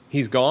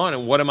 he's gone,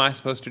 and what am I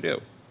supposed to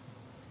do?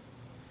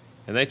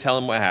 And they tell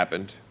him what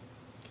happened.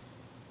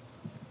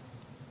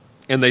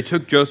 And they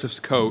took Joseph's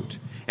coat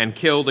and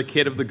killed a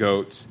kid of the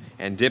goats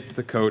and dipped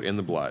the coat in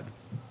the blood.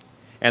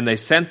 And they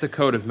sent the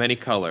coat of many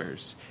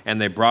colors,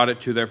 and they brought it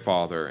to their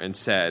father, and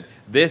said,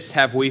 "This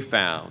have we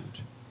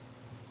found.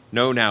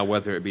 Know now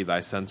whether it be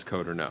thy son's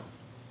coat or no."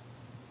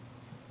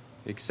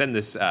 You send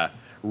this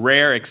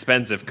rare,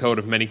 expensive coat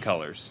of many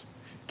colors.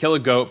 Kill a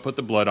goat, put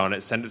the blood on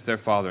it, send it to their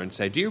father, and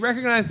say, "Do you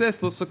recognize this?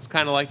 This looks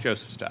kind of like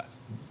Joseph's does."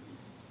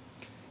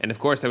 And of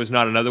course, there was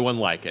not another one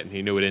like it, and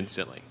he knew it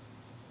instantly.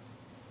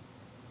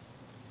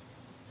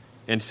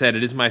 And said,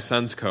 "It is my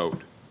son's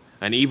coat.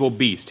 An evil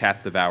beast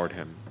hath devoured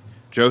him.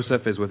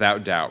 Joseph is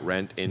without doubt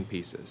rent in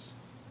pieces."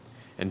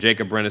 And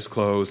Jacob rent his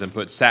clothes and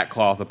put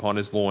sackcloth upon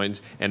his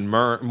loins and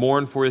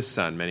mourned for his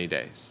son many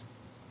days.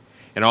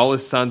 And all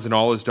his sons and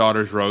all his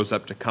daughters rose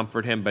up to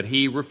comfort him, but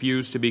he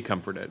refused to be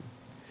comforted.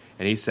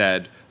 And he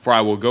said, "For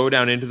I will go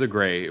down into the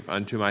grave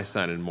unto my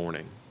son in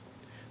mourning."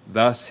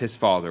 Thus his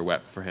father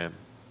wept for him.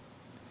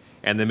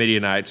 And the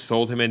Midianites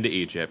sold him into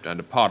Egypt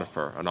unto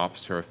Potiphar, an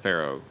officer of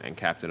Pharaoh and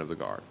captain of the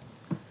guard.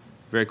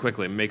 Very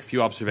quickly, make a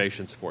few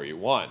observations for you.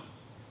 One,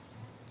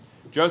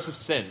 Joseph's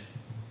sin,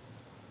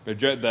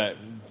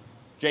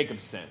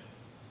 Jacob's sin,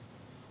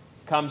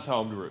 comes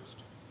home to roost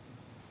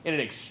in an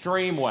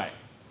extreme way.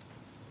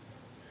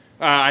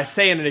 I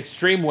say in an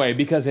extreme way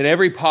because in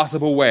every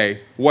possible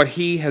way, what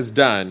he has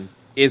done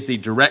is the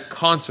direct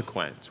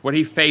consequence. What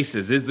he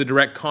faces is the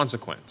direct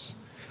consequence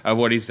of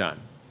what he's done.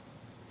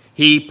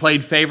 He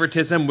played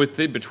favoritism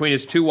between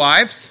his two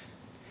wives,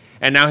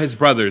 and now his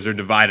brothers are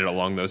divided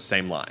along those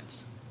same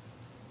lines.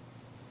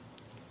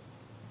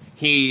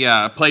 He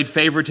played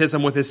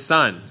favoritism with his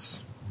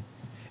sons,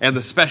 and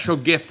the special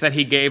gift that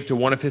he gave to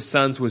one of his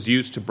sons was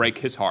used to break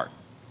his heart.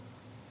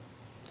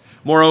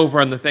 Moreover,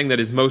 and the thing that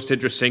is most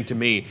interesting to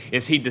me,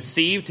 is he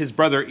deceived his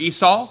brother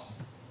Esau,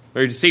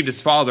 or he deceived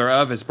his father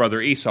of his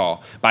brother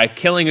Esau, by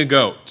killing a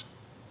goat.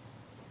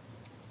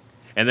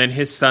 And then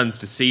his sons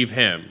deceive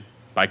him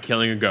by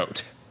killing a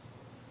goat.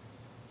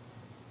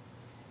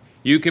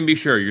 You can be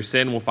sure your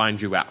sin will find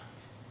you out.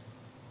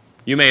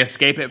 You may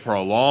escape it for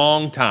a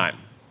long time,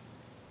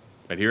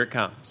 but here it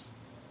comes.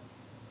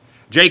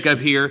 Jacob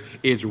here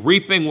is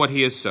reaping what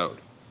he has sowed.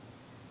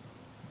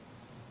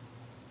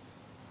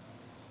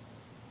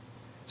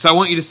 So I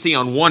want you to see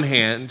on one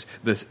hand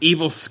this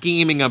evil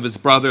scheming of his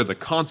brother, the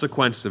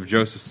consequences of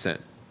Joseph's sin.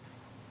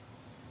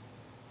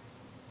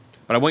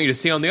 But I want you to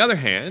see on the other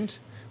hand,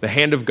 the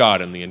hand of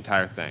God in the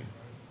entire thing.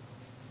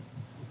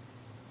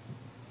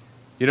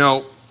 You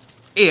know,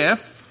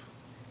 if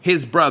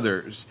his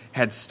brothers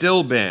had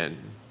still been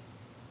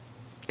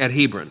at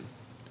Hebron,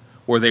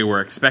 where they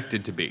were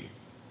expected to be,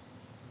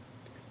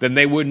 then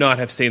they would not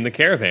have seen the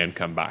caravan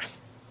come by.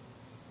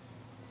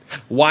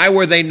 Why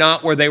were they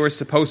not where they were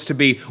supposed to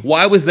be?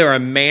 Why was there a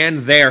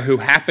man there who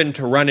happened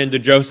to run into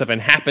Joseph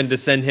and happened to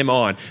send him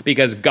on?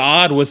 Because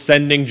God was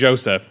sending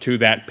Joseph to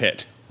that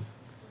pit.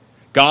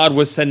 God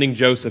was sending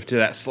Joseph to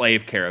that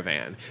slave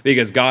caravan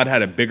because God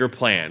had a bigger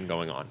plan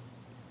going on.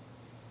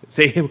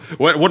 See,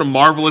 what a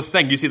marvelous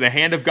thing. You see the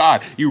hand of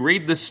God. You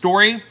read this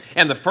story,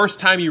 and the first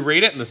time you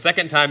read it, and the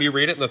second time you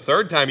read it, and the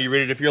third time you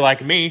read it, if you're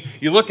like me,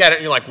 you look at it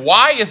and you're like,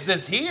 why is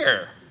this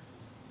here?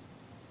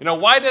 You know,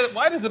 why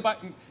does the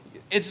Bible...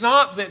 It's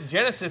not that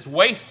Genesis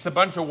wastes a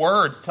bunch of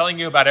words telling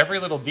you about every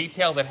little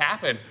detail that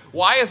happened.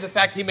 Why is the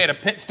fact he made a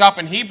pit stop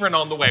in Hebron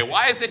on the way?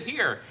 Why is it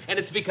here? And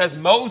it's because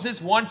Moses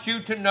wants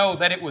you to know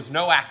that it was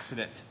no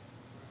accident.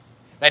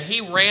 That he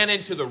ran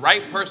into the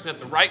right person at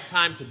the right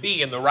time to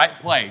be in the right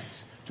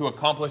place to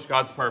accomplish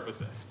God's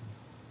purposes.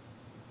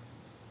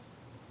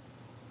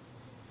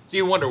 So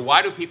you wonder,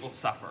 why do people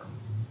suffer?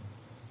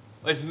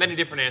 Well, there's many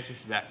different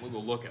answers to that. We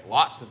will look at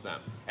lots of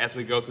them as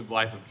we go through the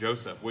life of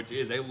Joseph, which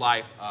is a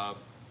life of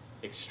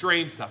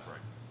extreme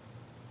suffering.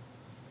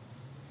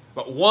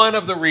 But one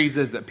of the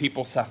reasons that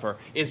people suffer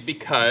is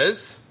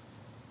because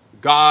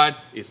God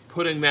is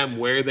putting them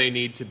where they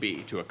need to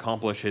be to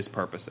accomplish his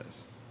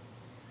purposes.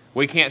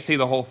 We can't see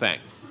the whole thing.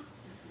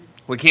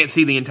 We can't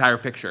see the entire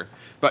picture.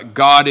 But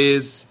God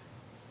is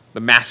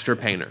the master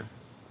painter.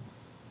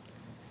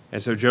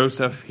 And so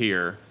Joseph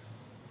here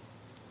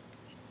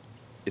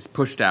is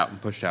pushed out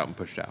and pushed out and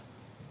pushed out.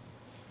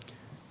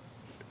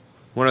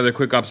 One other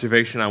quick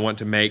observation I want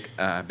to make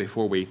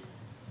before we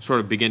sort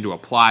of begin to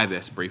apply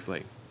this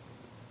briefly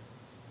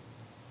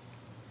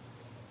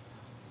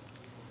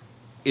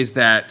is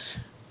that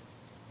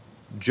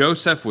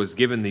Joseph was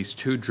given these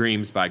two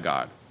dreams by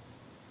God.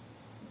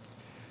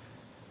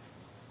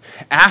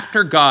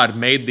 After God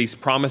made these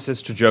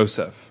promises to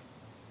Joseph,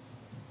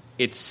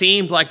 it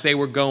seemed like they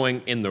were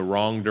going in the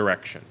wrong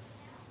direction.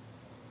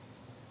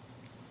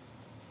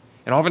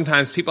 And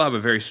oftentimes people have a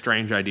very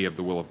strange idea of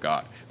the will of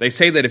God. They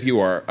say that if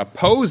you are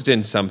opposed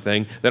in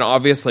something, then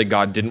obviously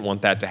God didn't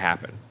want that to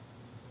happen.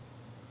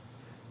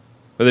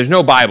 But there's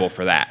no Bible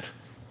for that.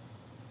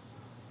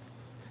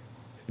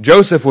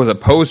 Joseph was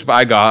opposed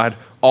by God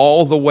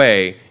all the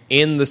way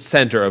in the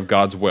center of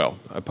God's will.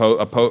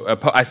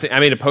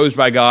 Opposed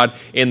by God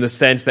in the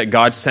sense that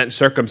God sent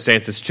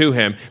circumstances to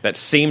him that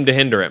seemed to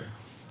hinder him.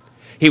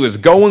 He was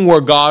going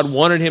where God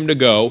wanted him to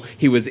go.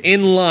 He was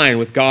in line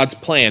with God's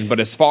plan.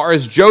 But as far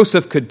as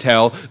Joseph could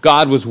tell,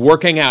 God was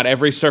working out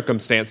every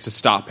circumstance to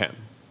stop him.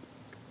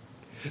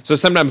 So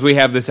sometimes we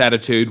have this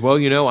attitude, well,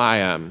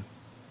 I'm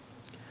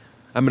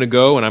going to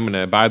go and I'm going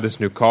to buy this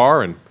new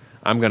car and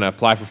I'm going to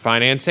apply for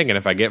financing. And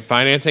if I get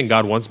financing,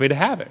 God wants me to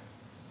have it.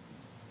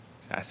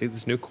 I see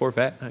this new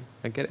Corvette.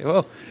 I get it.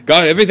 Well,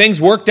 God, everything's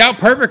worked out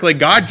perfectly.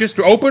 God just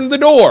opened the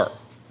door.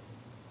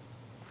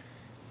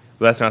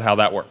 But that's not how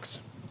that works.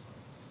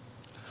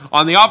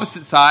 On the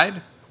opposite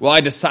side, well, I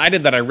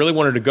decided that I really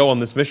wanted to go on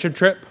this mission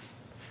trip,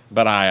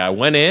 but I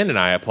went in and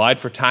I applied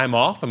for time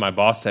off, and my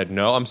boss said,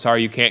 no, I'm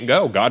sorry, you can't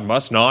go. God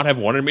must not have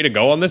wanted me to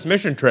go on this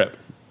mission trip.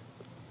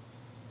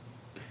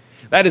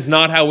 That is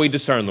not how we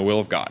discern the will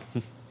of God.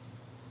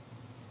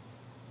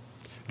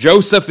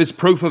 Joseph is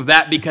proof of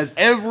that because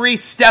every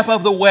step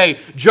of the way,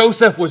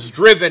 Joseph was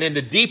driven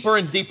into deeper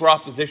and deeper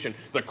opposition.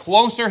 The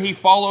closer he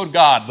followed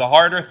God, the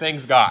harder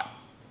things got.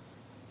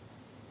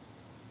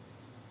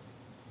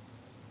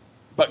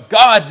 But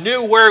God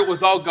knew where it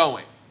was all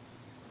going.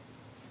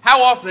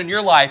 How often in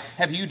your life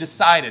have you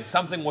decided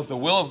something was the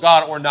will of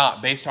God or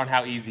not based on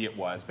how easy it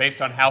was,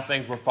 based on how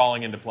things were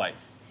falling into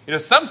place?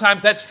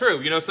 Sometimes that's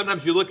true.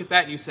 Sometimes you look at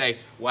that and you say,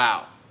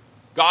 wow,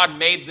 God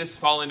made this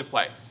fall into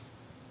place.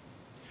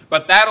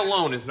 But that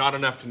alone is not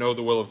enough to know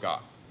the will of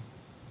God.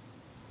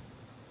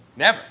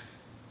 Never.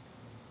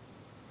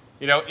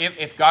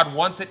 If God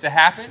wants it to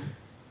happen,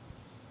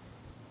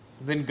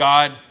 then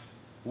God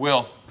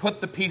will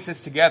put the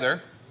pieces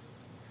together.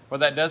 But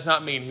that does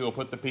not mean he will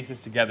put the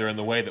pieces together in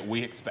the way that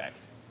we expect.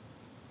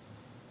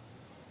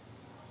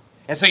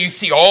 And so you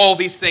see all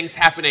these things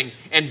happening,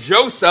 and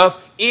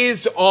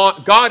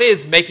God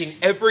is making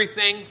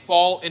everything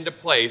fall into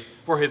place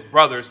for his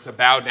brothers to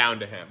bow down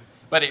to him.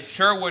 But it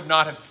sure would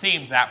not have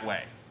seemed that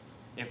way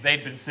if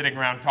they'd been sitting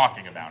around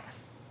talking about it.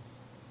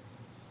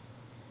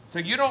 So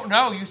you don't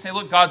know. You say,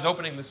 look, God's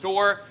opening this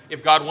door.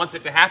 If God wants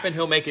it to happen,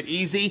 he'll make it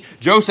easy.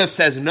 Joseph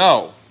says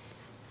no.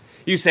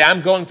 You say,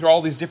 I'm going through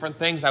all these different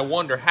things. I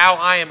wonder how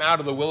I am out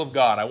of the will of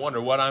God. I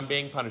wonder what I'm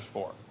being punished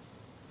for.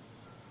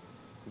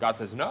 God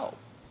says no.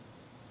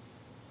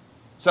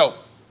 So,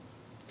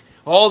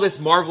 all this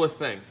marvelous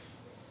thing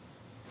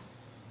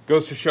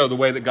goes to show the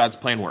way that God's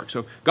plan works.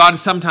 So God,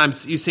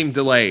 sometimes you seem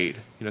delayed.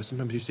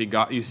 Sometimes you see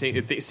God.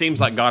 It seems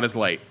like God is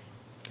late.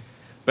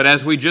 But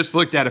as we just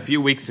looked at a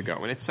few weeks ago,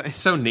 and it's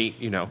so neat,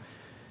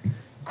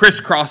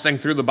 crisscrossing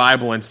through the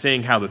Bible and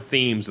seeing how the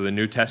themes of the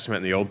New Testament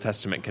and the Old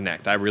Testament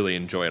connect. I really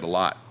enjoy it a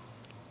lot.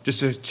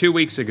 Just 2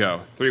 weeks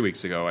ago, 3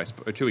 weeks ago,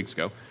 2 weeks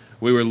ago,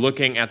 we were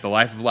looking at the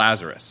life of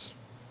Lazarus.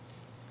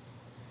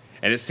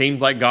 And it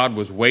seemed like God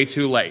was way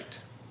too late.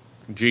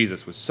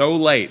 Jesus was so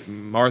late.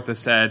 Mary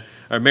said,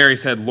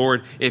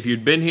 Lord, if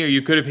you'd been here,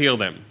 you could have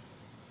healed him.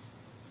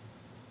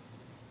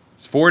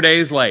 It's 4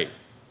 days late,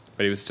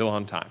 but he was still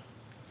on time.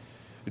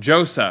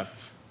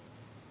 Joseph,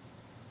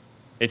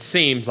 it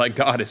seems like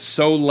God is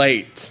so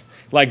late.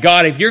 Like,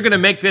 God, if you're going to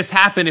make this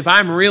happen, if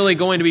I'm really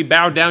going to be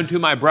bowed down to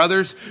my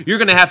brothers, you're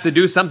going to have to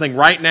do something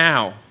right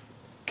now.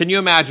 Can you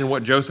imagine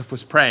what Joseph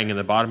was praying in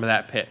the bottom of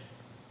that pit?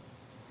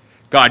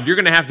 God, you're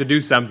going to have to do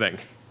something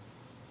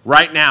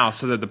right now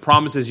so that the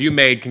promises you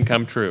made can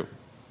come true.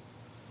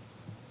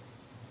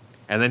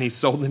 And then he's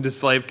sold into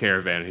slave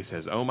caravan and he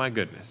says, oh my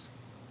goodness,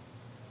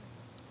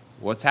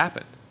 what's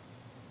happened?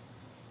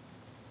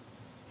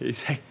 He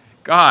say,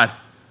 God,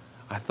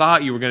 I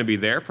thought you were going to be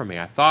there for me.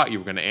 I thought you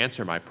were going to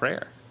answer my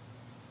prayer.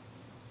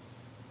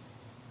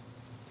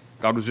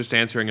 God was just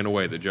answering in a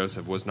way that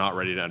Joseph was not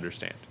ready to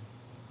understand.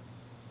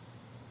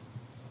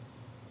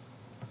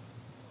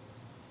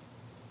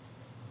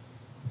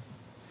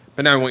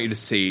 But now I want you to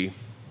see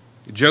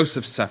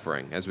Joseph's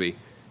suffering as we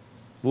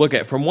look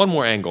at, from one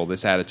more angle,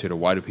 this attitude of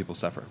why do people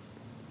suffer.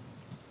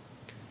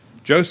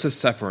 Joseph's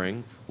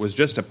suffering was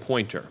just a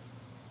pointer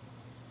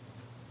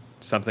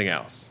to something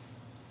else.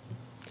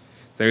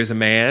 There's a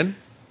man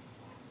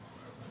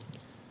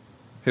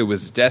who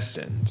was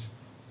destined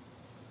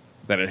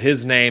that at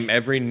his name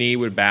every knee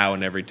would bow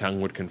and every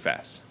tongue would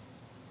confess.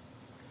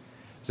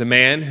 It's a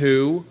man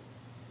who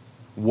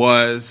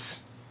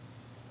was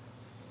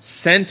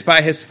sent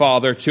by his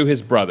father to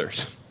his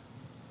brothers,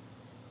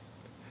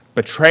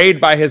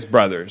 betrayed by his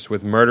brothers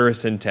with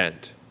murderous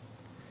intent.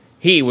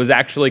 He was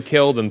actually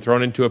killed and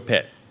thrown into a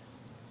pit.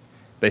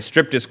 They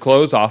stripped his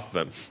clothes off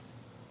of him.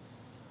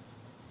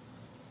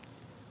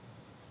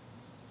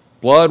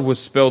 Blood was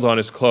spilled on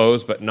his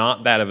clothes, but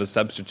not that of a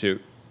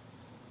substitute,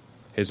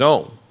 his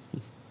own.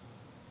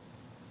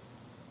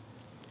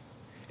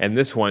 And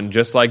this one,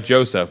 just like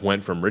Joseph,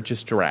 went from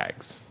riches to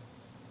rags.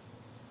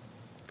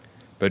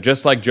 But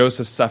just like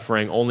Joseph's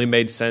suffering only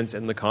made sense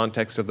in the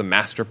context of the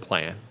master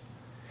plan,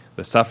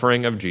 the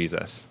suffering of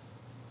Jesus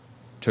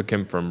took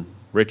him from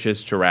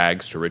riches to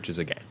rags to riches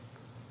again.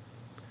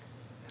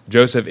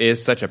 Joseph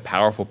is such a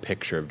powerful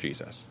picture of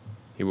Jesus.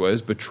 He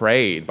was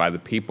betrayed by the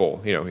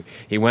people.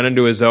 He went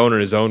into his own, and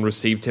his own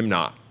received him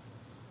not.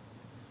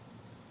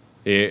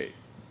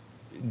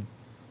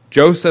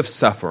 Joseph's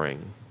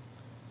suffering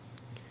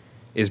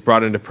is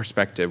brought into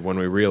perspective when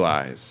we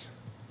realize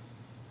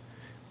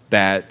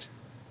that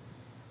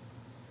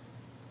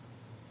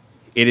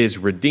it is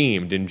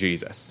redeemed in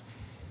Jesus.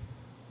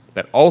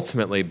 That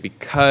ultimately,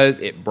 because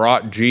it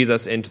brought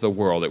Jesus into the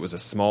world, it was a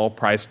small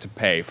price to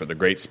pay for the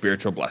great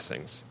spiritual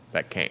blessings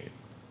that came.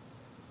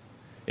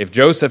 If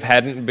Joseph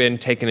hadn't been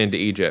taken into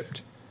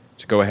Egypt,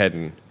 to go ahead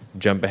and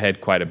jump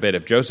ahead quite a bit,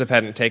 if Joseph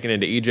hadn't taken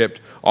into Egypt,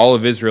 all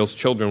of Israel's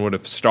children would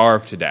have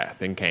starved to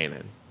death in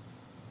Canaan.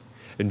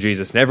 And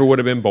Jesus never would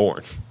have been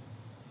born.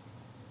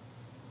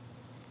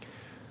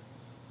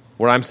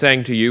 What I'm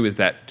saying to you is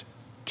that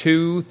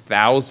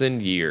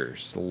 2,000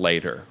 years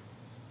later,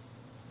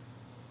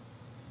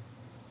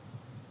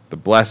 the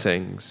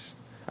blessings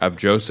of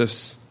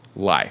Joseph's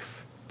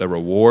life, the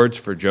rewards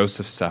for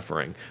Joseph's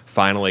suffering,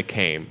 finally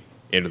came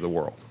into the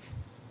world.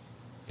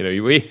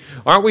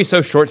 Aren't we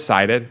so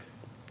short-sighted?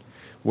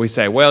 We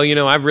say, well,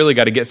 I've really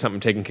got to get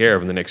something taken care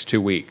of in the next 2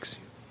 weeks.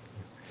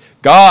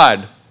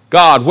 God,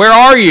 where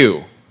are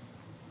you?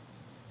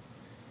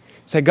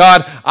 Say,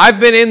 God, I've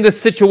been in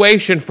this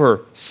situation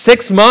for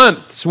 6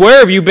 months. Where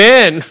have you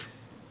been?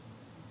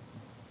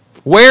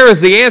 Where is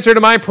the answer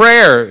to my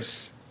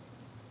prayers?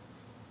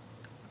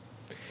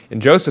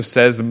 And Joseph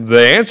says,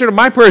 the answer to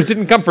my prayers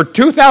didn't come for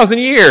 2,000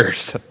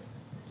 years.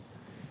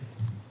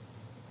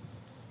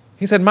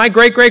 He said, my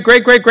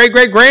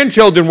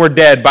great-great-great-great-great-great-grandchildren were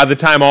dead by the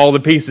time all the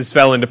pieces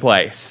fell into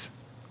place.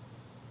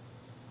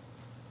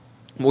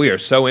 We are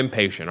so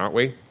impatient, aren't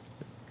we?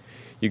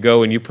 You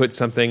go and you put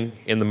something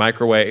in the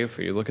microwave,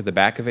 or you look at the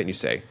back of it and you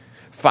say,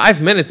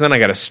 5 minutes, then I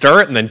got to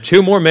stir it, and then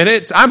 2 more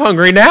minutes? I'm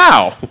hungry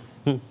now.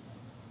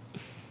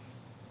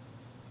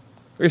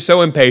 We're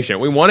so impatient.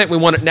 We want it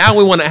now,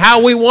 we want it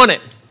how we want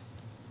it.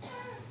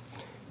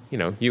 You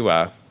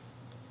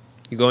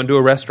go into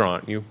a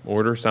restaurant, you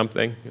order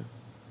something.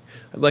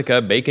 I'd like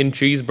a bacon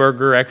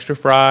cheeseburger, extra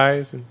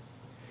fries, and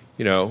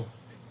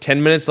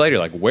 10 minutes later,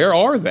 like, where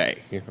are they?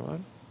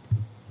 Can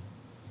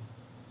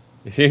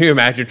you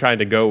imagine trying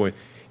to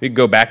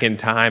go back in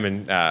time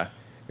and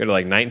go to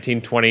like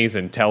 1920s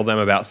and tell them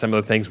about some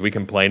of the things we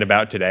complain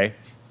about today?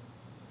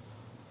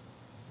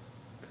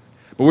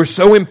 But we're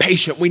so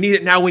impatient. We need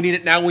it now, we need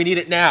it now, we need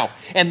it now.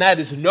 And that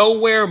is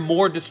nowhere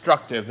more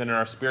destructive than in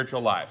our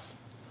spiritual lives,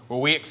 where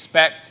we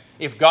expect,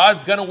 if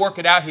God's going to work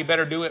it out, he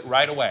better do it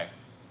right away.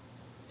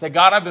 Say,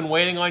 God, I've been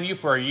waiting on you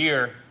for a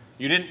year.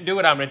 You didn't do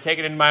it, I'm going to take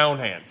it in my own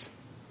hands.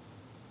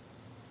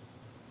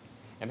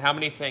 And how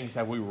many things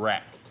have we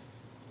wrecked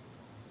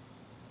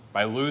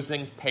by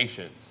losing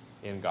patience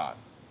in God?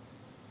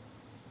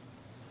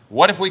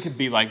 What if we could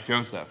be like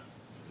Joseph?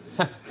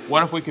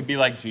 What if we could be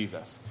like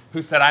Jesus,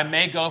 who said, I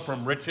may go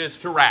from riches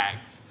to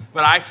rags,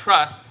 but I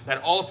trust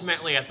that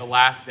ultimately at the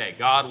last day,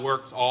 God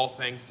works all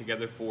things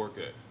together for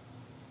good.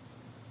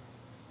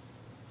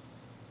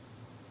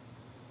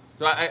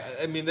 So,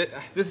 I mean,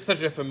 this is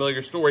such a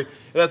familiar story.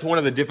 That's one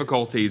of the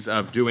difficulties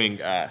of doing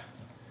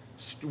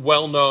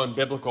well-known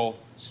biblical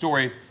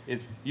stories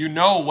is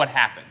what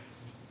happens.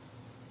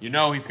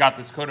 He's got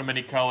this coat of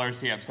many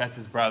colors. He upsets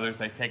his brothers.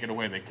 They take it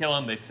away. They kill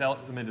him. They sell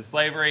him into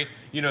slavery.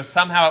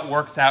 Somehow it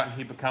works out and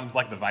he becomes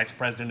like the vice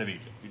president of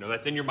Egypt.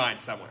 That's in your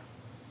mind somewhere.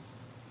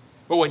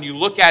 But when you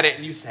look at it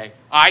and you say,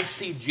 I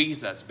see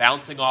Jesus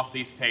bouncing off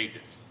these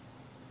pages.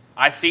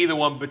 I see the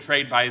one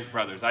betrayed by his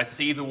brothers. I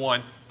see the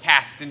one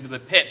cast into the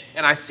pit.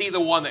 And I see the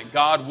one that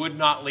God would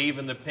not leave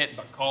in the pit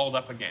but called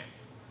up again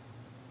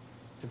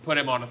to put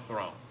him on a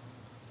throne.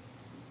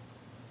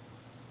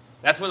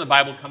 That's when the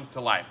Bible comes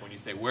to life, when you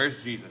say,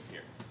 where's Jesus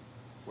here?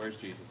 Where's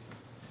Jesus here?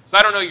 So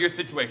I don't know your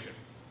situation.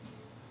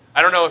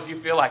 I don't know if you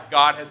feel like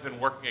God has been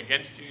working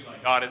against you,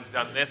 like God has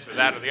done this or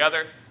that or the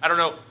other. I don't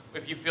know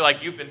if you feel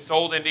like you've been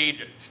sold into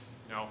Egypt.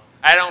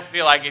 I don't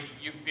feel like if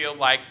you feel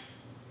like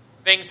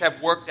things have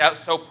worked out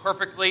so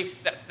perfectly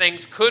that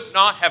things could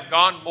not have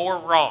gone more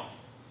wrong.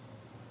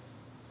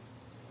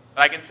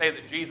 But I can say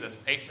that Jesus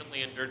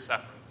patiently endured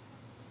suffering.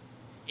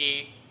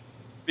 He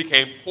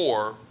became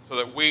poor so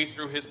that we,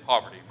 through his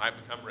poverty, might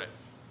become rich.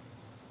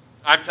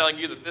 I'm telling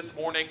you that this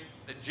morning,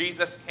 that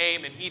Jesus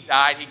came and he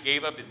died, he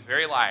gave up his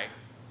very life,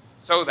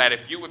 so that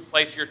if you would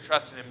place your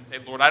trust in him and say,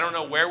 Lord, I don't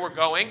know where we're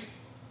going,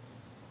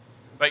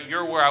 but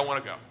you're where I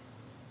want to go.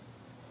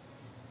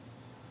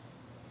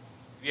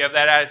 If you have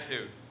that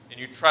attitude, and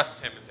you trust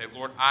him and say,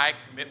 Lord, I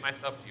commit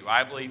myself to you.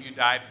 I believe you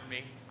died for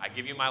me. I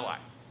give you my life.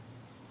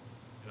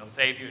 And he'll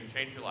save you and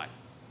change your life.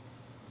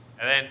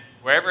 And then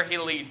wherever he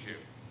leads you,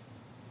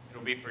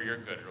 it'll be for your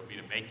good. It'll be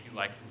to make you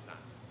like his son.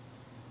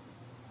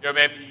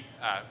 Maybe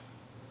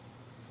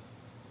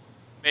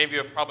many of you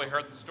have probably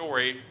heard the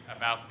story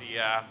about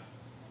the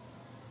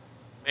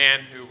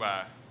man who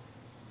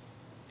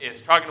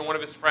is talking to one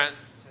of his friends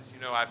and says,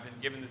 I've been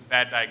given this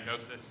bad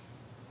diagnosis.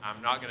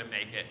 I'm not going to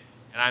make it.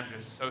 And I'm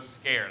just so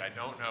scared. I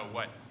don't know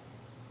what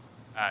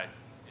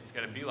it's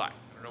going to be like.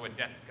 I don't know what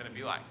death is going to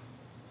be like.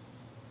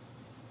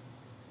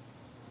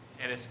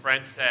 And his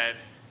friend said,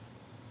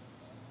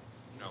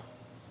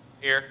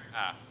 here,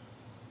 I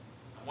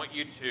want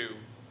you to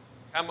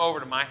come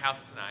over to my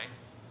house tonight.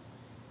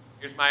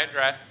 Here's my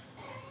address.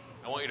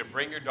 I want you to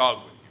bring your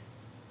dog with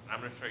you. I'm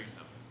going to show you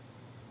something.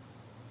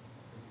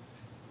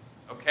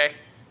 Okay?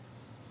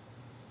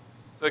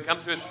 So he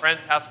comes to his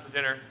friend's house for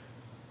dinner.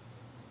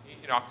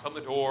 He knocks on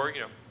the door,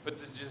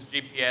 puts his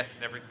GPS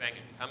and everything,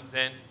 and comes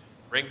in,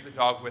 brings the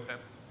dog with him.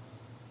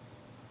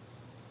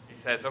 He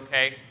says,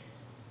 okay.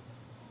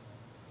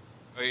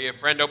 Your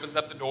friend opens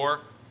up the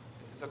door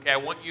and says, okay, I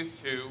want you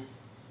to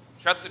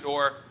shut the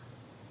door,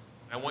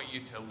 and I want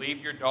you to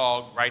leave your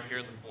dog right here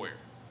in the foyer.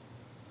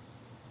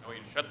 I want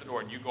you to shut the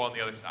door, and you go on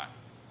the other side.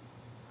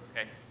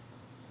 Okay?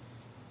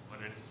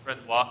 Wondering if his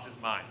friend's lost his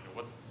mind.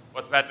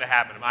 What's about to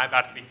happen? Am I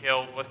about to be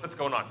killed? What's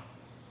going on?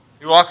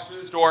 He walks through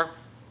this door,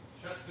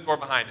 shuts the door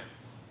behind him.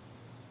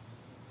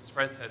 His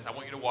friend says, I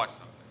want you to watch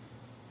something.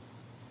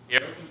 He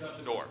opens up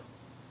the door.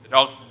 The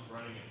dog comes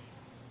running in.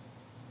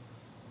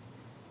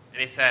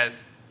 And he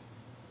says,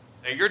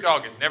 now your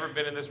dog has never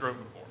been in this room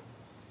before.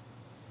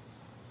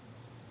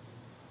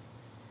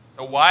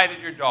 So why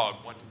did your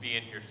dog want to be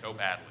in here so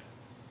badly?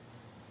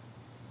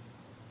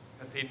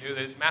 Because he knew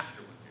that his master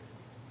was here.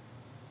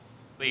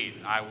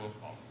 Please, I will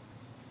follow.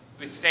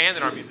 We stand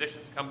and our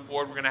musicians come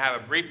forward. We're going to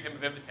have a brief hymn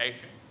of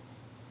invitation.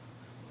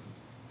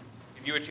 If you would